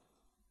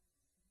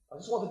 I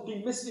just want to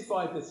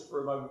demystify this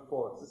for a moment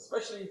for us,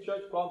 especially in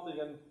church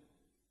planting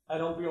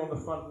and on beyond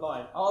the front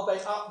line. Are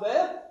they up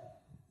there?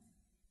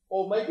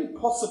 Or maybe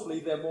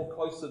possibly they're more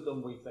closer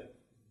than we think,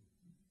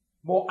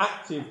 more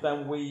active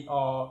than we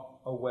are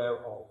aware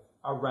of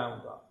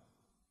around us.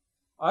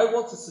 I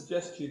want to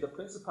suggest to you that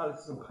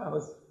principalities and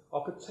powers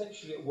are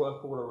potentially at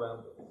work all around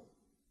us.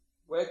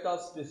 Where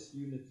does this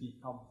unity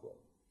come from?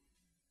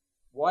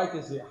 Why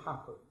does it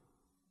happen?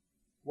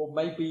 Well,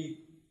 maybe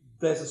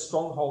there's a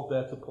stronghold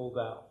there to pull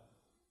down.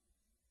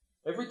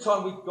 Every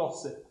time we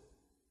gossip,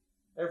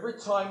 every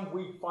time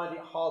we find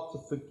it hard to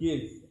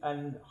forgive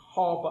and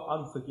harbour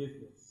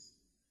unforgiveness,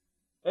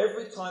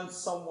 every time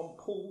someone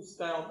pulls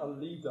down a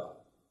leader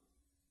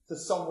to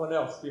someone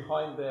else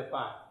behind their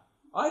back,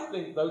 I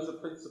think those are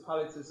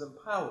principalities and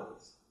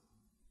powers.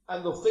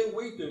 And the thing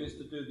we do is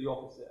to do the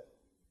opposite.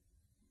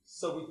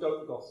 So we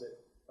don't gossip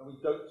and we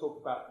don't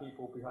talk about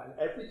people behind.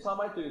 Every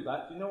time I do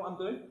that, do you know what I'm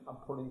doing? I'm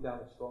pulling down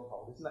a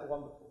stronghold. Isn't that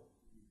wonderful?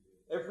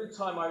 Every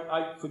time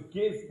I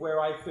forgive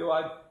where I feel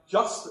I'm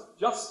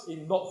just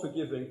in not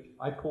forgiving,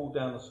 I pull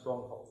down a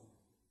stronghold.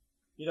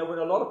 You know, when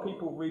a lot of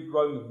people read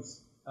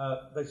Romans,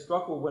 they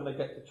struggle when they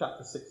get to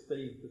chapter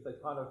 16 because they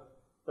kind of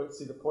don't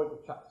see the point of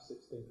chapter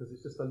 16 because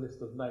it's just a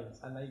list of names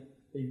and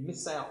they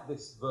miss out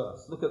this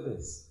verse. Look at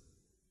this.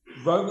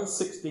 Romans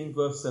 16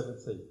 verse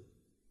 17.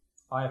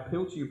 I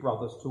appeal to you,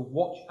 brothers, to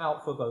watch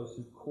out for those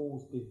who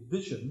cause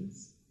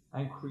divisions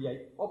and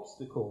create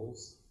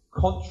obstacles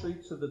contrary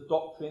to the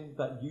doctrine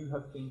that you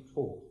have been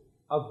taught.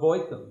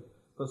 Avoid them,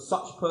 for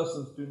such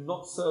persons do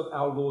not serve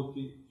our Lord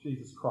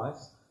Jesus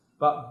Christ,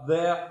 but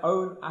their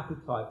own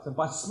appetites. And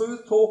by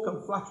smooth talk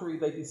and flattery,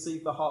 they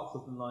deceive the hearts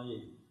of the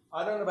naive.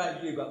 I don't know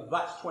about you, but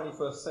that's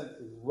 21st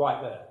century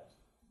right there.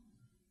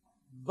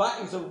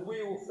 That is a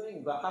real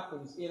thing that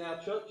happens in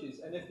our churches.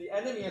 And if the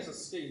enemy has a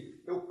scheme,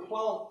 he'll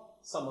plant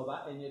some of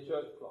that in your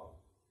church plant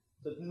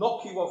to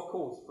knock you off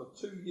course for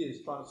 2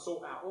 years trying to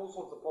sort out all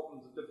sorts of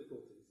problems and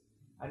difficulties.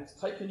 And it's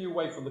taken you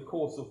away from the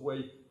course of where,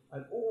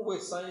 and all we're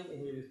saying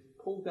here is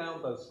pull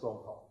down those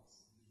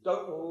strongholds.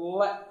 Don't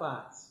let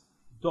that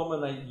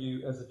dominate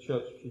you as a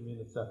church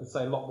community. I can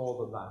say a lot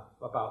more than that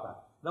about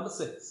that. Number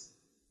 6,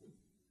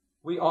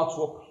 we are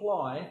to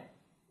apply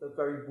the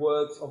very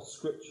words of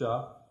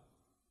Scripture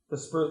to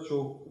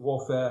spiritual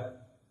warfare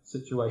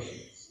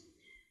situations.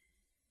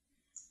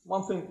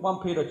 1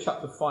 Peter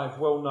chapter 5,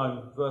 well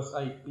known, verse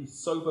 8, be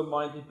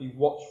sober-minded, be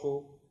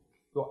watchful.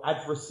 Your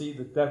adversary,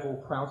 the devil,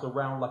 prowls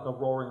around like a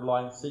roaring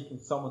lion, seeking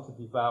someone to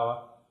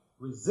devour.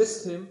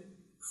 Resist him,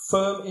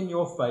 firm in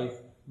your faith,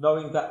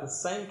 knowing that the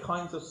same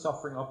kinds of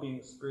suffering are being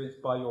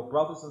experienced by your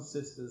brothers and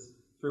sisters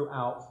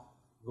throughout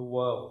the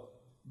world.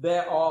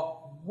 There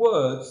are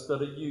words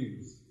that are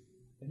used.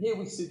 And here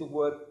we see the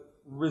word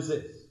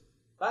resist.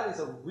 That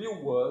is a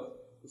real word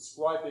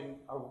describing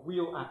a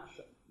real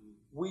action.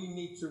 We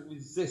need to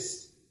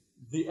resist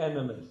the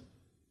enemy.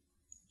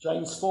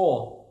 James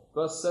 4.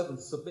 Verse 7,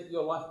 submit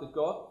your life to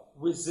God,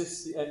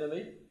 resist the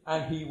enemy,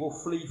 and he will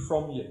flee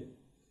from you.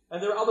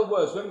 And there are other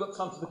words. We haven't got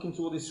time to look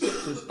into all these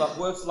scriptures, but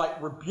words like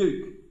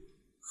rebuke,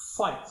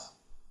 fight,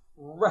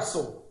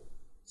 wrestle,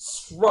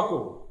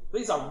 struggle.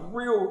 These are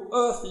real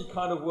earthy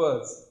kind of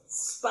words.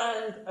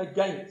 Stand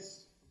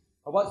against.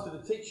 I once did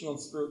a teaching on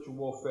spiritual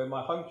warfare in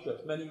my home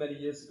church many, many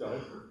years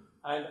ago.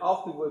 And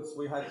afterwards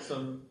we had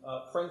some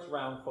friends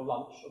round for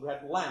lunch. We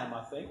had lamb,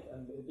 I think,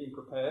 and it had been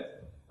prepared.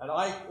 And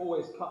I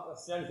always cut,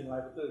 that's the only thing I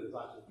ever do is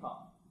actually cut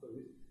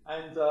food.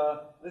 And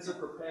Liz had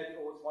prepared it,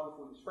 all it's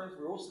wonderful. His friends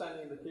were all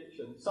standing in the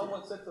kitchen.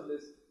 Someone said to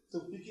Liz,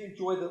 so did you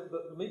enjoy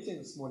the meeting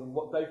this morning,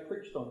 what Dave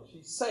preached on?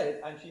 She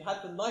said, and she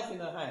had the knife in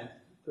her hand,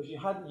 because she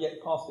hadn't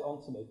yet passed it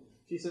on to me.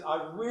 She said,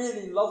 I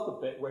really loved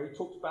the bit where he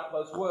talked about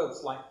those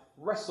words like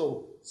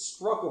wrestle,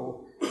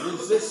 struggle,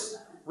 resist,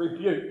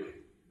 rebuke.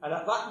 And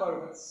at that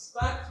moment,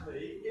 stabbed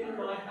me in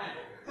my hand.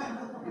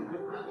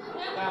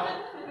 Now,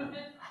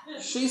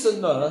 she's a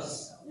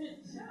nurse,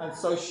 and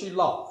so she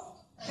laughed.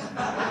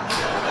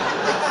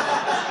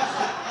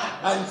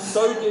 And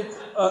so did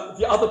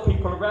the other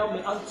people around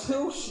me,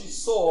 until she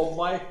saw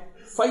my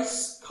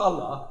face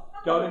colour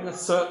going a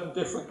certain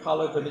different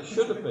colour than it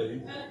should have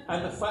been,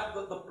 and the fact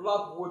that the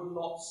blood would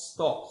not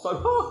stop. So,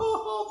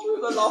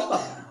 through the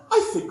laughter,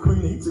 I think we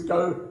need to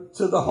go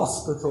to the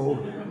hospital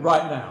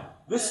right now.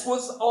 This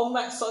was on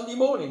that Sunday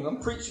morning.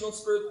 I'm preaching on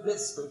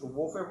spiritual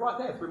warfare right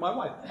there through my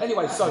wife.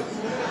 Anyway, so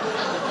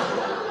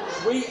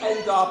we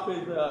end up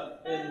in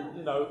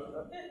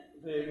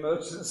the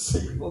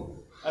emergency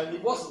room, And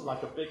it wasn't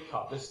like a big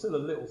cut. There's still a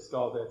little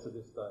scar there to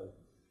this day.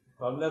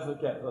 But I'll never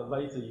get the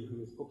lady who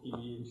was booking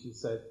me in. She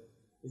said,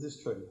 "Is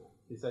this true?"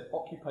 She said,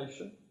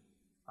 "Occupation?"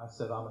 I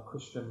said, "I'm a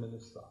Christian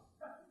minister."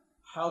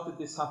 "How did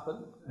this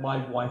happen?"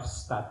 "My wife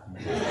stabbed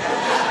me."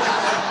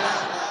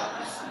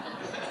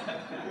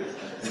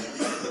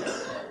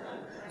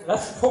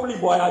 That's probably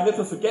why I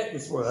never forget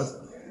this word.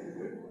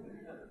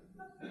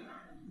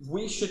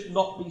 We should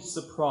not be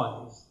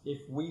surprised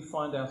if we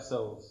find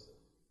ourselves,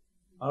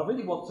 and I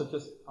really want to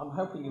just, I'm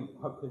helping you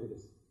hopefully with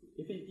this.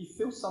 If you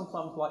feel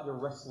sometimes like you're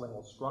wrestling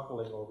or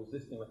struggling or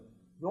resisting,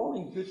 you're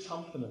in good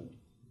company.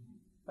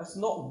 That's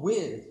not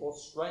weird or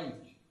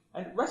strange.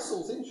 And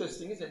wrestle's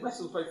interesting, isn't it?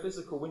 Wrestle's very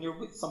physical. When you're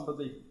with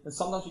somebody, and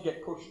sometimes you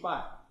get pushed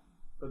back,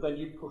 but then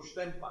you push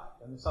them back.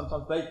 And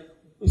sometimes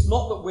it's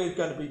not that we're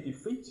going to be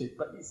defeated,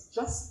 but it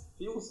just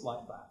feels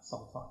like that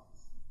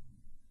sometimes.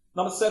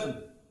 Number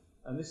 7,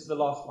 and this is the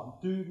last one.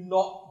 Do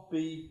not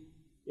be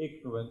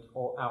ignorant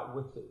or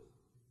outwitted.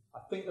 I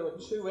think there are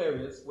 2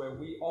 areas where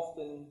we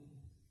often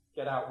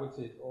get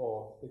outwitted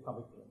or become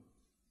ignorant.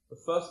 The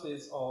first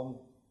is on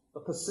the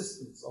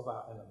persistence of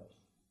our enemy.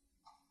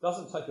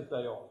 Doesn't take a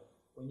day off.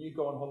 When you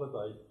go on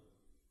holiday,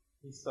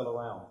 he's still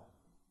around.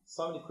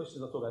 So many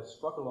Christians, I thought, they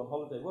struggle on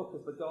holiday. Well,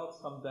 because the guards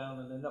come down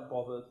and they're not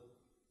bothered.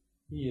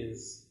 He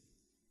is.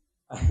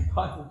 And the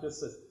Bible just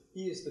says,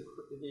 he is the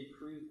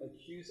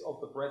accuser of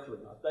the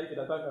brethren. Now, David,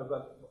 I don't know if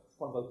that's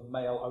one of those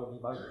male-only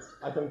moments.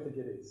 I don't think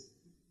it is.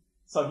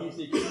 So he's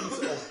the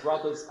accuser of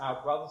brothers,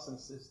 our brothers and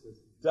sisters,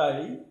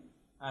 day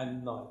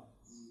and night.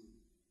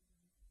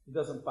 He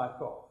doesn't back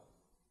off.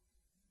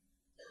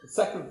 The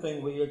second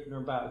thing we're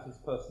ignorant about is his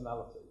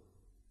personality.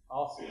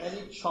 Ask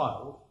any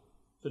child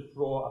to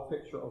draw a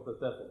picture of the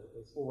devil.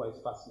 It's always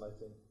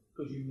fascinating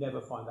because you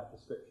never find that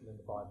description in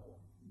the Bible.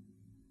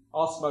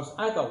 Ask most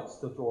adults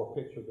to draw a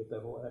picture of the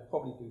devil and they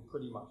probably do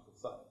pretty much the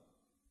same.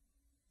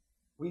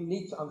 We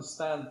need to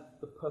understand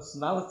the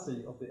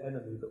personality of the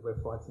enemy that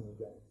we're fighting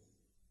against.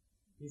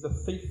 He's a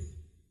thief.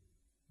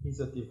 He's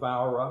a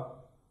devourer.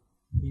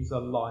 He's a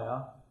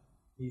liar.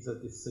 He's a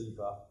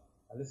deceiver.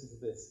 And listen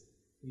to this.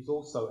 He's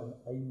also an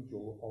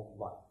angel of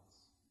light.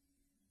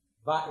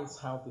 That is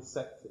how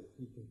deceptive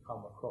he can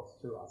come across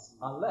to us,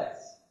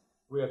 unless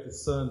we are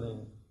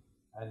discerning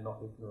and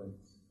not ignorant.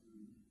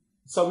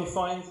 So we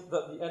find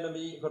that the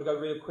enemy, I've got to go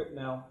real quick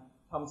now,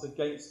 comes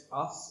against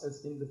us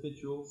as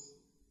individuals.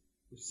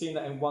 We've seen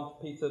that in 1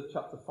 Peter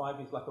chapter 5,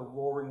 he's like a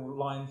roaring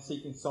lion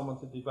seeking someone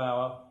to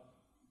devour.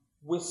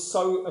 We're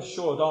so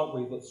assured, aren't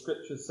we, that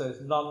Scripture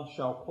says, none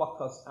shall pluck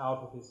us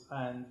out of his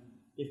hand.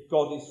 If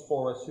God is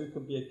for us, who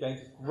can be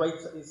against us?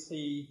 Greater is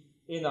he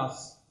in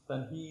us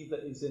than he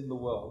that is in the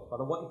world. But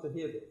I want you to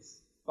hear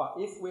this. But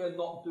if we are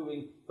not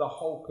doing the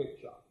whole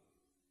picture,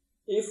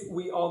 if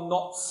we are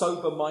not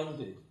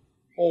sober-minded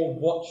or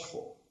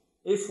watchful,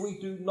 if we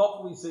do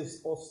not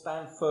resist or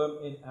stand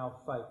firm in our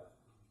faith,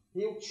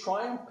 he'll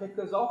try and pick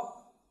us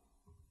off.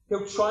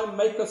 He'll try and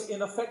make us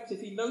ineffective.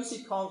 He knows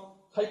he can't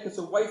take us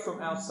away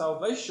from our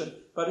salvation,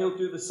 but he'll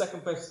do the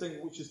second best thing,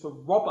 which is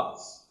to rob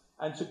us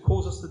and to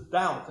cause us to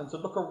doubt and to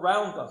look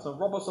around us and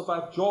rob us of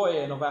our joy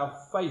and of our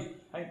faith.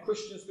 And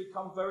Christians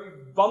become very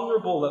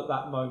vulnerable at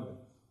that moment.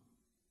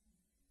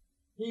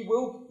 He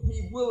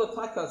will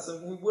attack us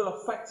and he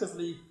will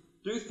effectively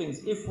do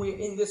things if we're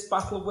in this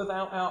battle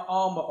without our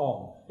armour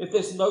on, if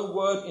there's no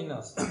word in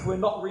us, if we're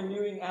not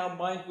renewing our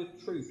mind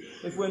with truth,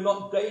 if we're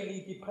not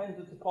daily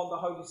dependent upon the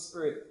Holy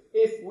Spirit,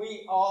 if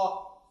we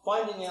are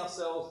finding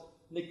ourselves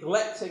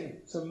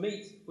neglecting to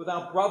meet with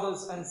our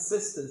brothers and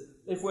sisters,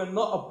 if we're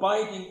not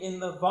abiding in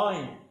the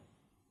vine,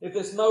 if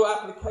there's no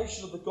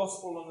application of the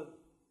gospel on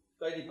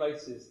a daily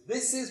basis.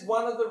 This is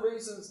one of the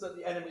reasons that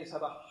the enemy's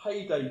had a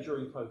heyday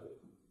during COVID.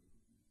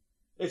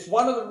 It's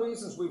one of the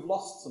reasons we've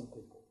lost some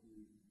people.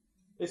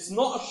 It's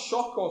not a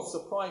shock or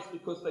surprise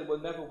because they were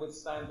never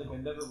withstanding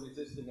and never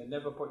resisting and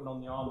never putting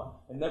on the armour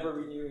and never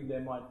renewing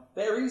their mind.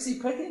 They're easy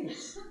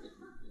pickings.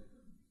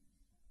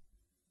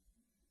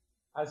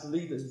 As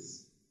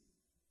leaders,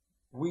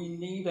 we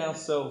need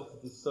ourselves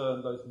to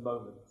discern those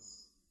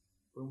moments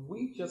when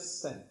we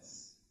just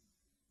sense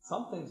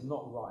something's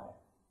not right.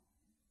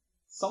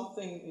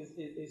 Something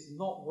is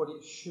not what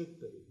it should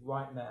be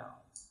right now.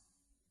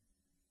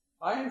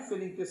 I am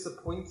feeling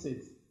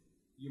disappointed,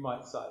 you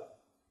might say.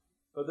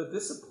 But the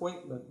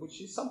disappointment,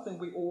 which is something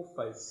we all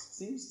face,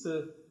 seems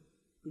to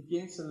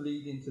begin to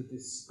lead into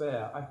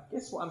despair. I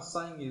guess what I'm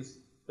saying is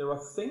there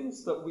are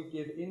things that we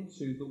give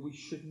into that we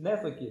should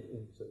never give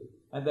into.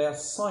 And there are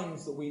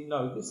signs that we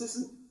know this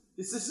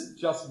isn't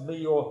just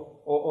me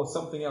or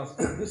something else.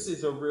 This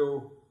is a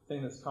real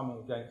thing that's coming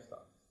against us.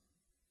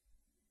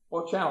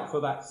 Watch out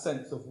for that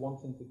sense of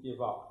wanting to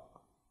give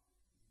up.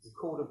 The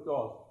call of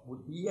God,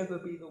 would he ever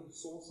be the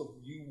source of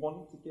you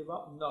wanting to give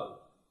up? No.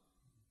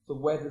 So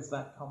where does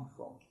that come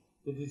from?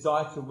 The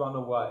desire to run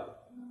away.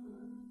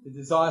 The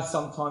desire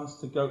sometimes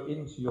to go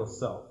into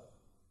yourself.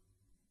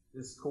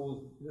 This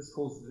calls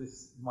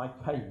this my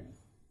cave.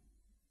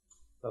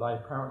 That I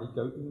apparently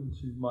go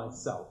into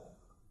myself.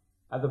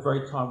 At the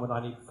very time when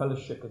I need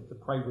fellowship and to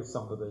pray with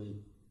somebody,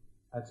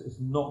 It's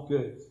not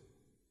good.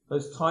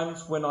 Those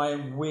times when I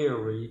am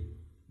weary,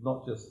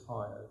 not just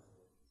tired.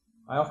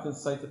 I often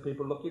say to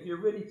people, look, if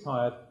you're really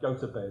tired, go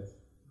to bed.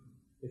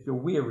 If you're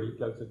weary,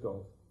 go to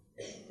God.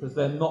 Because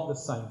they're not the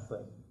same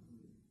thing.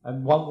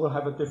 And one will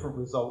have a different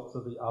result to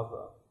the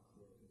other.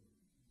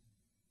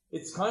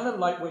 It's kind of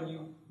like when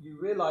you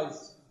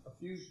realize a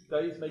few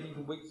days, maybe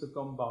even weeks have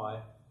gone by,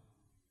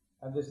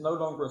 and there's no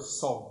longer a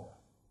song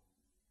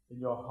in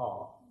your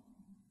heart,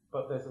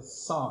 but there's a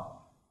sigh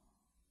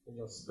in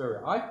your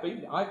spirit.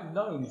 I've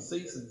known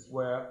seasons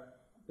where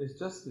there's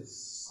just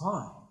this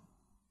sigh.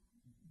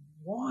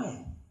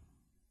 Why?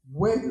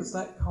 Where does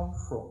that come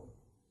from?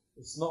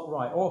 It's not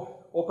right.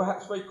 Or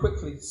perhaps very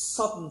quickly,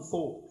 sudden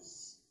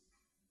thoughts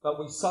that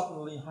we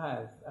suddenly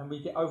have, and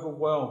we get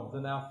overwhelmed,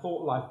 and our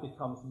thought life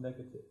becomes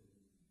negative.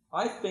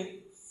 I think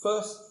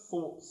first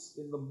thoughts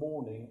in the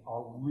morning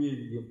are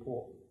really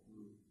important.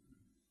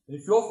 And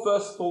if your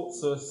first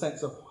thoughts are a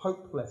sense of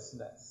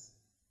hopelessness,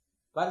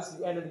 that is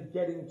the enemy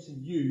getting to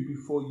you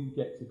before you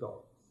get to God.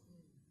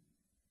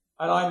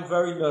 And I'm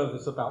very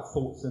nervous about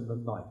thoughts in the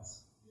night.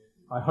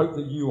 I hope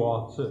that you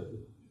are too,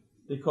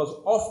 because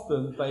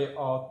often they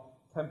are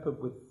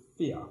tempered with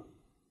fear.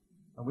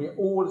 And we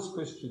all as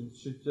Christians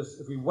should just,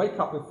 if we wake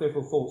up with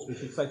fearful thoughts, we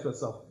should say to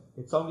ourselves,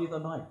 it's only the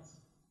night.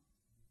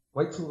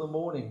 Wait till the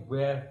morning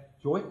where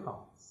joy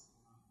comes.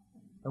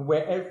 And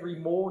where every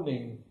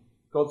morning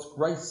God's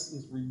grace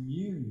is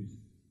renewed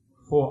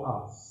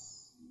for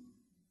us.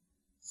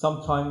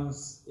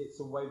 Sometimes it's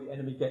a way the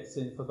enemy gets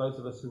in for those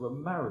of us who are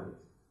married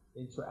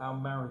into our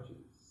marriages.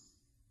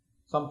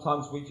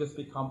 Sometimes we just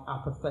become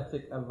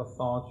apathetic and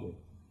lethargic.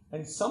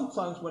 And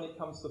sometimes when it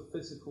comes to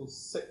physical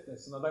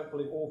sickness, and I don't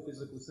believe all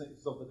physical sickness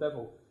is of the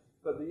devil,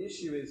 but the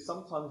issue is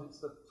sometimes it's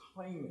the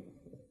timing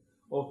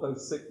of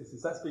those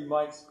sicknesses. That's been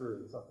my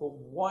experience. I thought,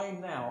 why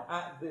now,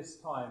 at this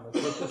time, as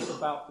we're just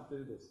about to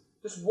do this?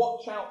 Just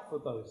watch out for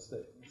those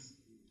things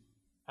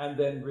and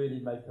then really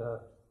make a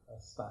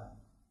stand.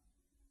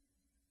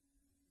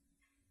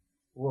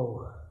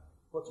 Whoa.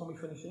 What time are we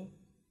finishing?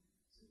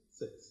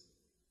 6.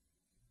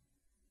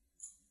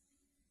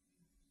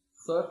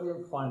 Thirdly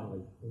and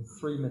finally, in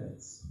 3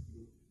 minutes,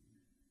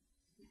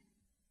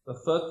 the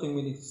third thing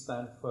we need to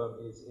stand firm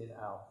is in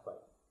our faith.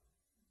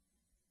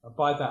 And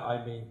by that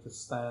I mean to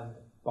stand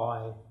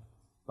by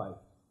faith.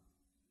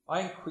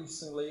 I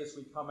increasingly, as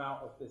we come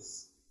out of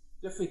this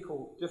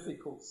difficult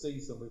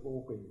season we've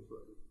all been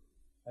through,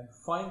 and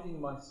finding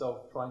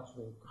myself trying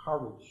to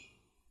encourage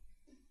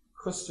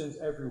Christians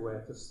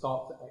everywhere to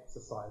start to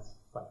exercise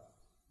faith.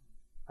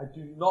 I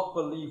do not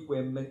believe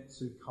we're meant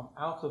to come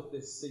out of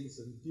this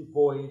season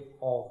devoid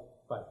of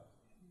faith.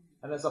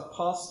 And as a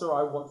pastor,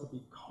 I want to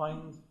be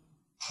kind,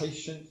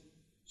 patient,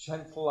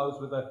 gentle. I was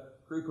with a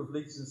group of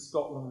leaders in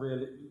Scotland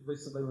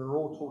recently. We were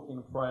all talking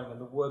and praying, and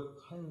the word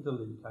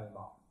tenderly came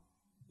up.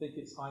 I think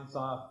it's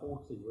Isaiah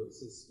 40, where it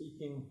says,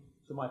 speaking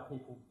to my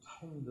people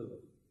tenderly.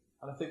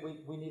 And I think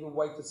we need a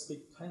way to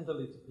speak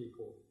tenderly to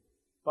people.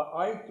 But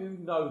I do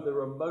know there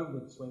are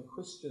moments when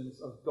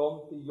Christians have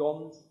gone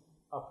beyond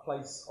a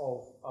place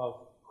of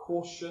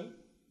caution,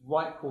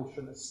 right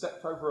caution, and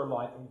stepped over a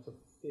line into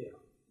fear.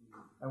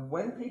 And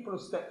when people have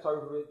stepped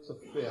over into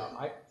fear,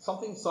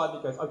 something inside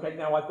me goes, okay,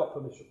 now I've got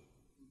permission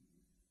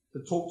to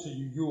talk to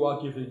you. You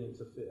are giving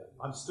into fear.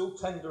 I'm still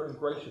tender and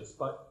gracious,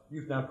 but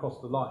you've now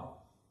crossed the line.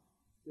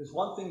 There's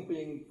one thing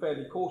being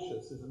fairly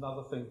cautious, there's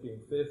another thing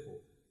being fearful.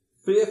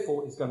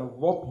 Fearful is going to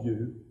rob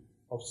you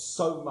of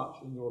so much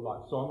in your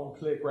life. So I'm on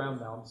clear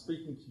ground now. I'm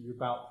speaking to you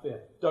about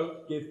fear.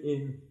 Don't give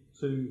in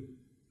to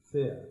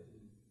fear.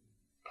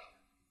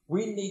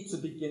 We need to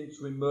begin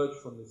to emerge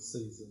from this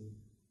season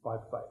by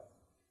faith.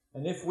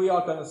 And if we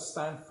are going to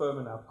stand firm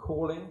in our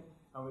calling,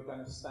 and we're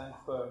going to stand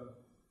firm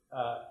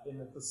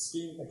against the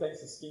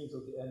schemes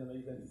of the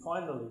enemy, then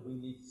finally we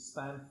need to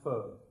stand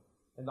firm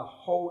in the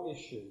whole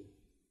issue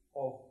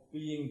of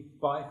being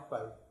by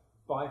faith,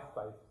 by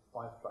faith,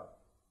 by faith.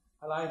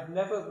 And I've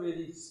never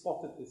really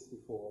spotted this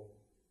before,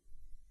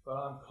 but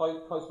I'm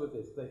close with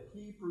this. The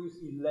Hebrews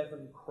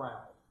 11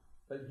 crowd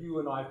that you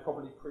and I have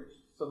probably preached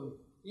some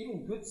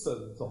even good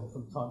sermons on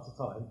from time to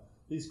time,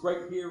 these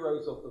great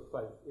heroes of the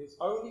faith. It's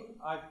only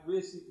I've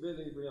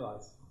really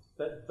realised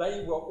that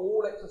they were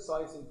all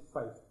exercising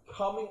faith,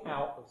 coming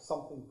out of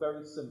something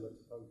very similar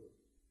to COVID.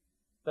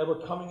 They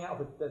were coming out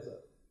of a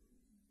desert.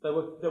 They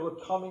were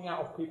coming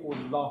out of people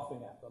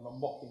laughing at them and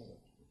mocking them.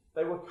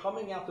 They were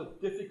coming out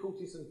of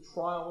difficulties and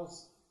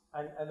trials,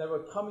 and they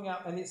were coming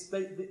out, and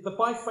the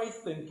by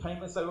faith thing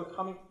came as they were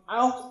coming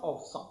out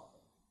of something.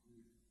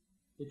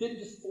 It didn't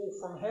just fall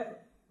from heaven.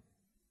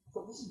 I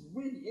thought, this is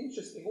really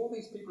interesting. All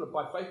these people are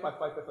by faith, by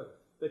faith, by faith.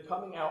 They're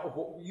coming out of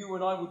what you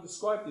and I would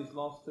describe these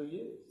last 2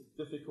 years.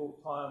 A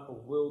difficult time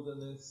of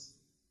wilderness,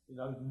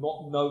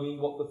 not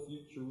knowing what the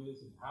future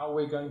is and how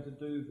we're going to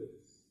do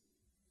this.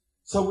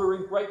 So we're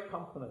in great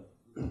company.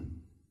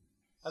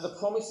 And the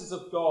promises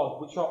of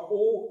God, which are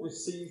all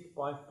received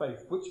by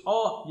faith, which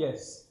are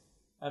yes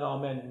and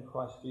amen in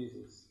Christ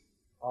Jesus,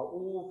 are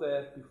all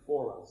there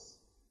before us.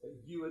 That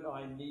you and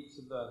I need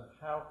to learn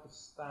how to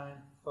stand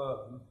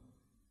firm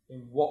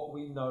in what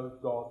we know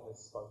God has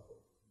spoken.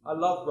 I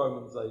love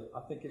Romans 8.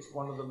 I think it's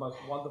one of the most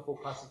wonderful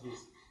passages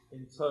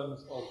in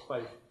terms of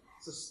faith.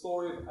 It's a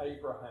story of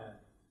Abraham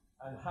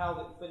and how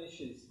it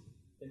finishes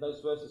in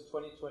those verses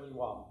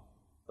 20-21,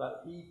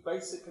 that he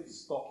basically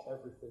stopped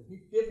everything.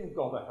 He'd given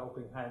God a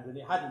helping hand and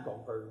it hadn't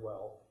gone very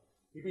well.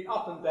 He'd been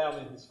up and down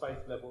in his faith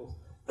levels.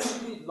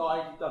 He'd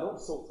lied, he'd done all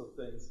sorts of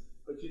things.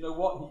 But you know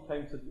what? He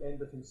came to the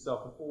end of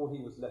himself and all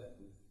he was left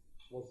with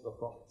was the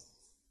promise.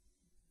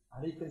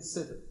 And he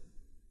considered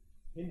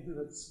him who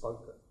had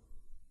spoken,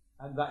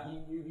 and that he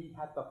knew he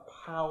had the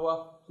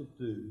power to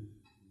do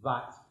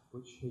that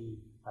which he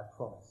had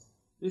promised.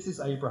 This is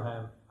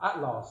Abraham,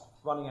 at last,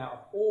 running out of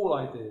all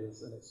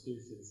ideas and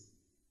excuses,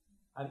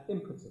 and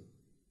impotent,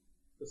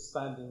 just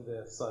standing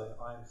there saying,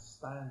 I am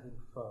standing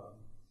firm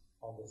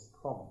on this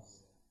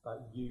promise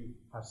that you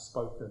have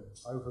spoken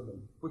over me,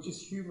 which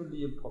is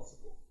humanly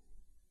impossible,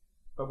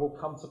 but will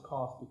come to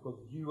pass because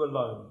you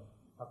alone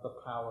have the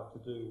power to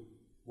do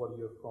what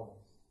you have promised.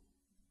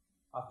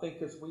 I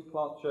think as we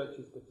plant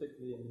churches,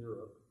 particularly in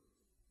Europe,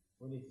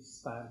 we need to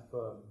stand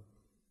firm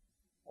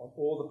on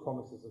all the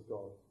promises of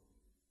God.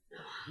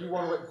 If you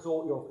want to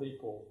exhort your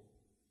people,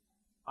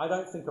 I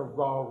don't think a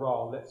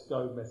rah-rah, let's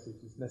go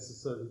message is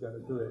necessarily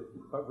going to do it,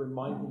 but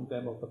reminding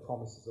them of the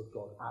promises of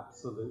God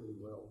absolutely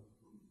will.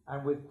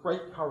 And with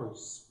great courage,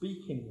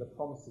 speaking the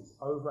promises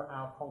over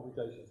our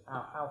congregations,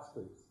 our house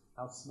groups,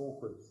 our small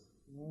groups,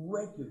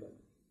 regularly,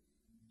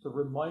 to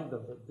remind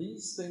them that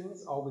these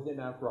things are within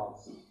our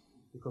grasp,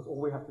 because all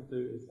we have to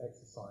do is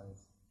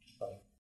exercise faith.